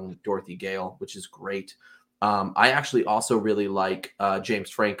a young Dorothy Gale, which is great. I actually also really like James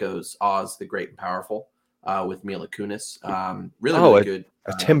Franco's Oz the Great and Powerful with Mila Kunis. Really good.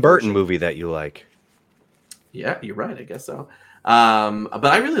 A Tim Burton movie that you like. Yeah, you're right. I guess so. But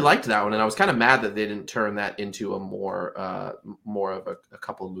I really liked that one, and I was kind of mad that they didn't turn that into a more of a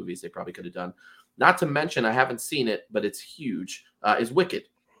couple of movies they probably could have done. Not to mention, I haven't seen it, but it's huge. Is Wicked,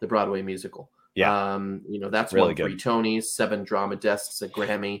 the Broadway musical? Yeah, that's really won 3 Tonys, 7 Drama Desks, a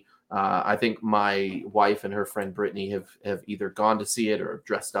Grammy. I think my wife and her friend Brittany have either gone to see it or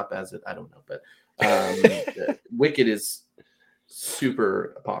dressed up as it. I don't know, but Wicked is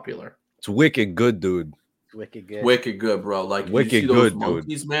super popular. It's wicked good, dude. Wicked good. Wicked good, bro. Like, wicked you see those good,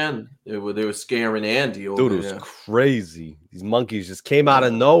 monkeys, dude. Man. They were scaring Andy. Dude, it was crazy. These monkeys just came out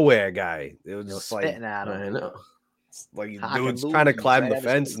of nowhere, guy. It was just like, spitting at him. I know. It's like dude's trying to climb the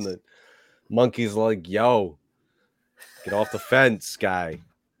fence, and the monkey's like, "Yo, get off the fence, guy."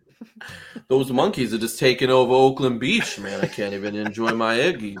 Those monkeys are just taking over Oakland Beach, man. I can't even enjoy my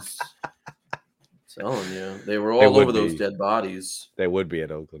eggies. I'm telling you, they were all over those dead bodies. They would be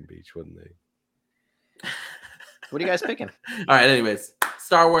at Oakland Beach, wouldn't they? What are you guys picking? All right, anyways,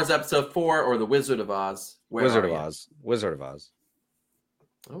 Star Wars Episode 4 or The Wizard of Oz? Wizard of Oz. Wizard of Oz.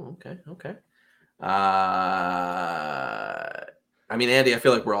 Oh, okay. I mean, Andy, I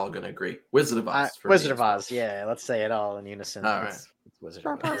feel like we're all going to agree. Wizard of Oz. Wizard of Oz, yeah. Let's say it all in unison. All right. It's Wizard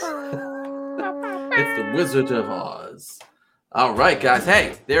of Oz. It's The Wizard of Oz. All right, guys.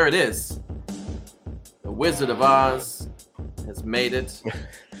 Hey, there it is. The Wizard of Oz has made it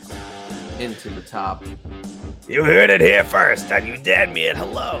into the top. You heard it here first, and you dared me at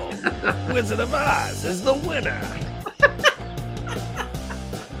hello. Wizard of Oz is the winner.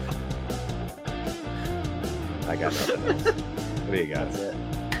 I got nothing else. What do you got?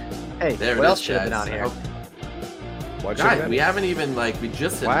 Hey, there what else should have been on here? What guys, we haven't even we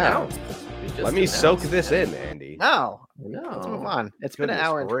just announced. Let me soak this in, Andy. No. Let's move on. It's been an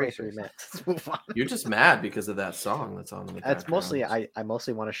hour and 23 minutes. Let's move on. You're just mad because of that song that's on the background. That's mostly I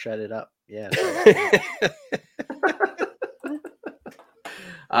mostly want to shut it up. Yeah.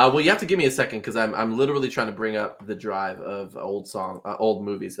 Well, you have to give me a second because I'm literally trying to bring up the drive of old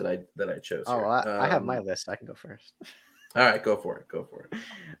movies that I chose. Oh, I have my list. I can go first. All right, go for it.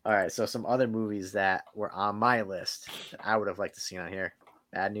 All right, so some other movies that were on my list that I would have liked to see on here: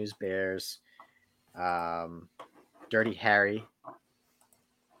 Bad News Bears, Dirty Harry,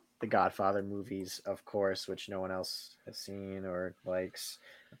 the Godfather movies, of course, which no one else has seen or likes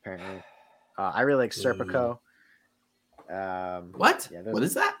apparently. I really like Serpico. What? Yeah, what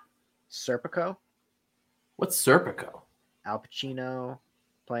is that? Serpico. What's Serpico? Al Pacino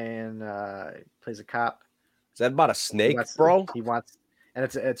plays a cop. Is that about a snake, bro? He wants, and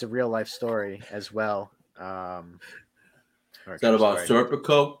it's a real life story as well. Is that about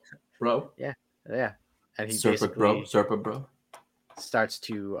Serpico, bro? Yeah. And he Serpico, bro, starts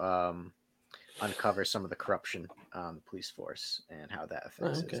to uncover some of the corruption on the police force and how that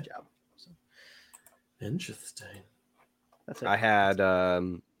affects his job. So. Interesting. That's it. I had a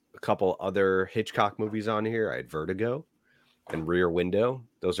couple other Hitchcock movies on here. I had Vertigo and Rear Window.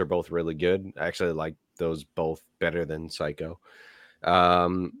 Those are both really good. I actually like those both better than Psycho.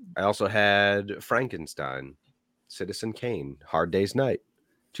 I also had Frankenstein, Citizen Kane, Hard Day's Night,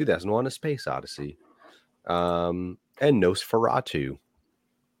 2001: A Space Odyssey, and Nosferatu,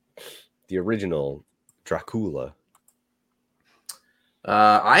 the original Dracula.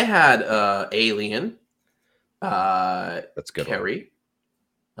 I had Alien. That's good. Carrie.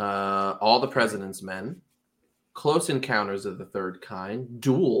 All the President's Men. Close Encounters of the Third Kind,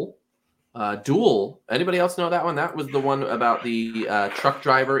 Duel. Duel. Anybody else know that one? That was the one about the truck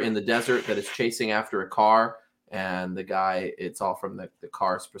driver in the desert that is chasing after a car, and the guy, it's all from the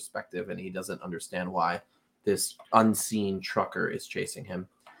car's perspective, and he doesn't understand why this unseen trucker is chasing him.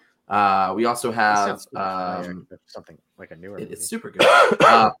 We also have something like a newer movie. It's super good.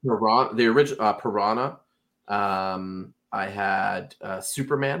 Piranha, the original Piranha. I had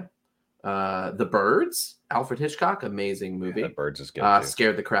Superman. The Birds, Alfred Hitchcock, amazing movie. The Birds is good.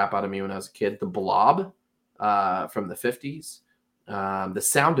 Scared the crap out of me when I was a kid. The Blob from the 50s. The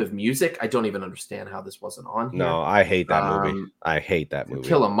Sound of Music. I don't even understand how this wasn't on here. No, I hate that movie. I hate that movie.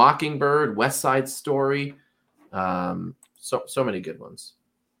 Kill a Mockingbird, West Side Story. So many good ones.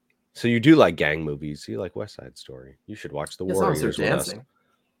 So you do like gang movies. You like West Side Story. You should watch The Warriors with us.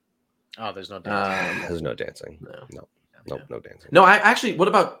 Oh, there's no dancing. There's no dancing. No. Nope, no dancing. No, I actually, what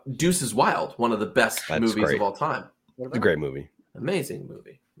about Deuces Wild? One of the best movies of all time. It's a great movie. Amazing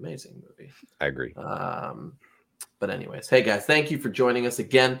movie. I agree. But anyways, hey guys, thank you for joining us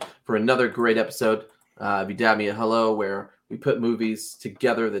again for another great episode of You Dab Me a Hello, where we put movies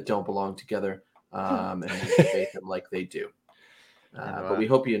together that don't belong together and we debate them like they do. But we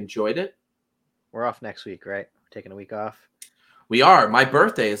hope you enjoyed it. We're off next week, right? We're taking a week off. We are. My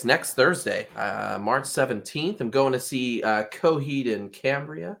birthday is next Thursday, March 17th. I'm going to see Coheed and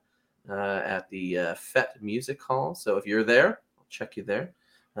Cambria at the FET Music Hall. So if you're there, I'll check you there.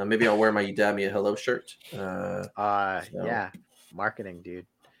 Maybe I'll wear my You Dab Me a Hello shirt. Yeah. Marketing, dude.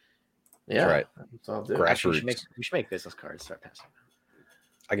 Yeah. That's right. That's all I'll do. Grassroots. We should make business cards, start passing.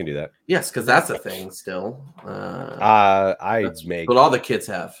 I can do that. Yes, because that's a thing still. I make what all the kids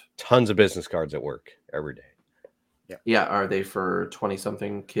have. Tons of business cards at work every day. Yeah, are they for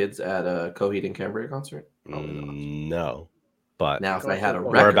 20-something kids at a Coheed and Cambria concert? No, but now if I had a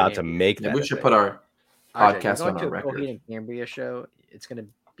record, we're about to make that. We should put our podcast on our record. Coheed and Cambria show. It's going to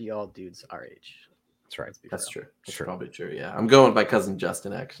be all dudes our age. That's right. That's true. That's probably true. Yeah, I'm going by cousin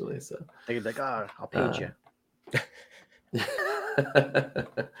Justin actually. So they're like, oh, I'll page you.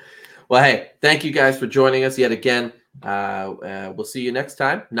 Well, hey, thank you guys for joining us yet again. We'll see you next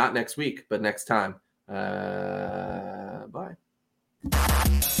time. Not next week, but next time. Bye. Welcome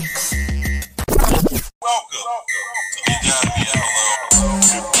to You Dab Me a Hello.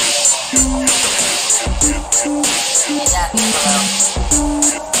 You Dab Me a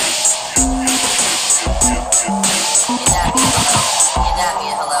Hello. You Dab Me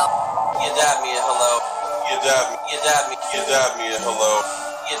a Hello. You Dab Me a Hello. You dab me. You Dab Me. You dab me a hello.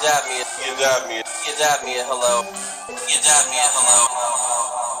 You Dab Me. You dab me. You Dab Me a Hello. You Dab Me a Hello.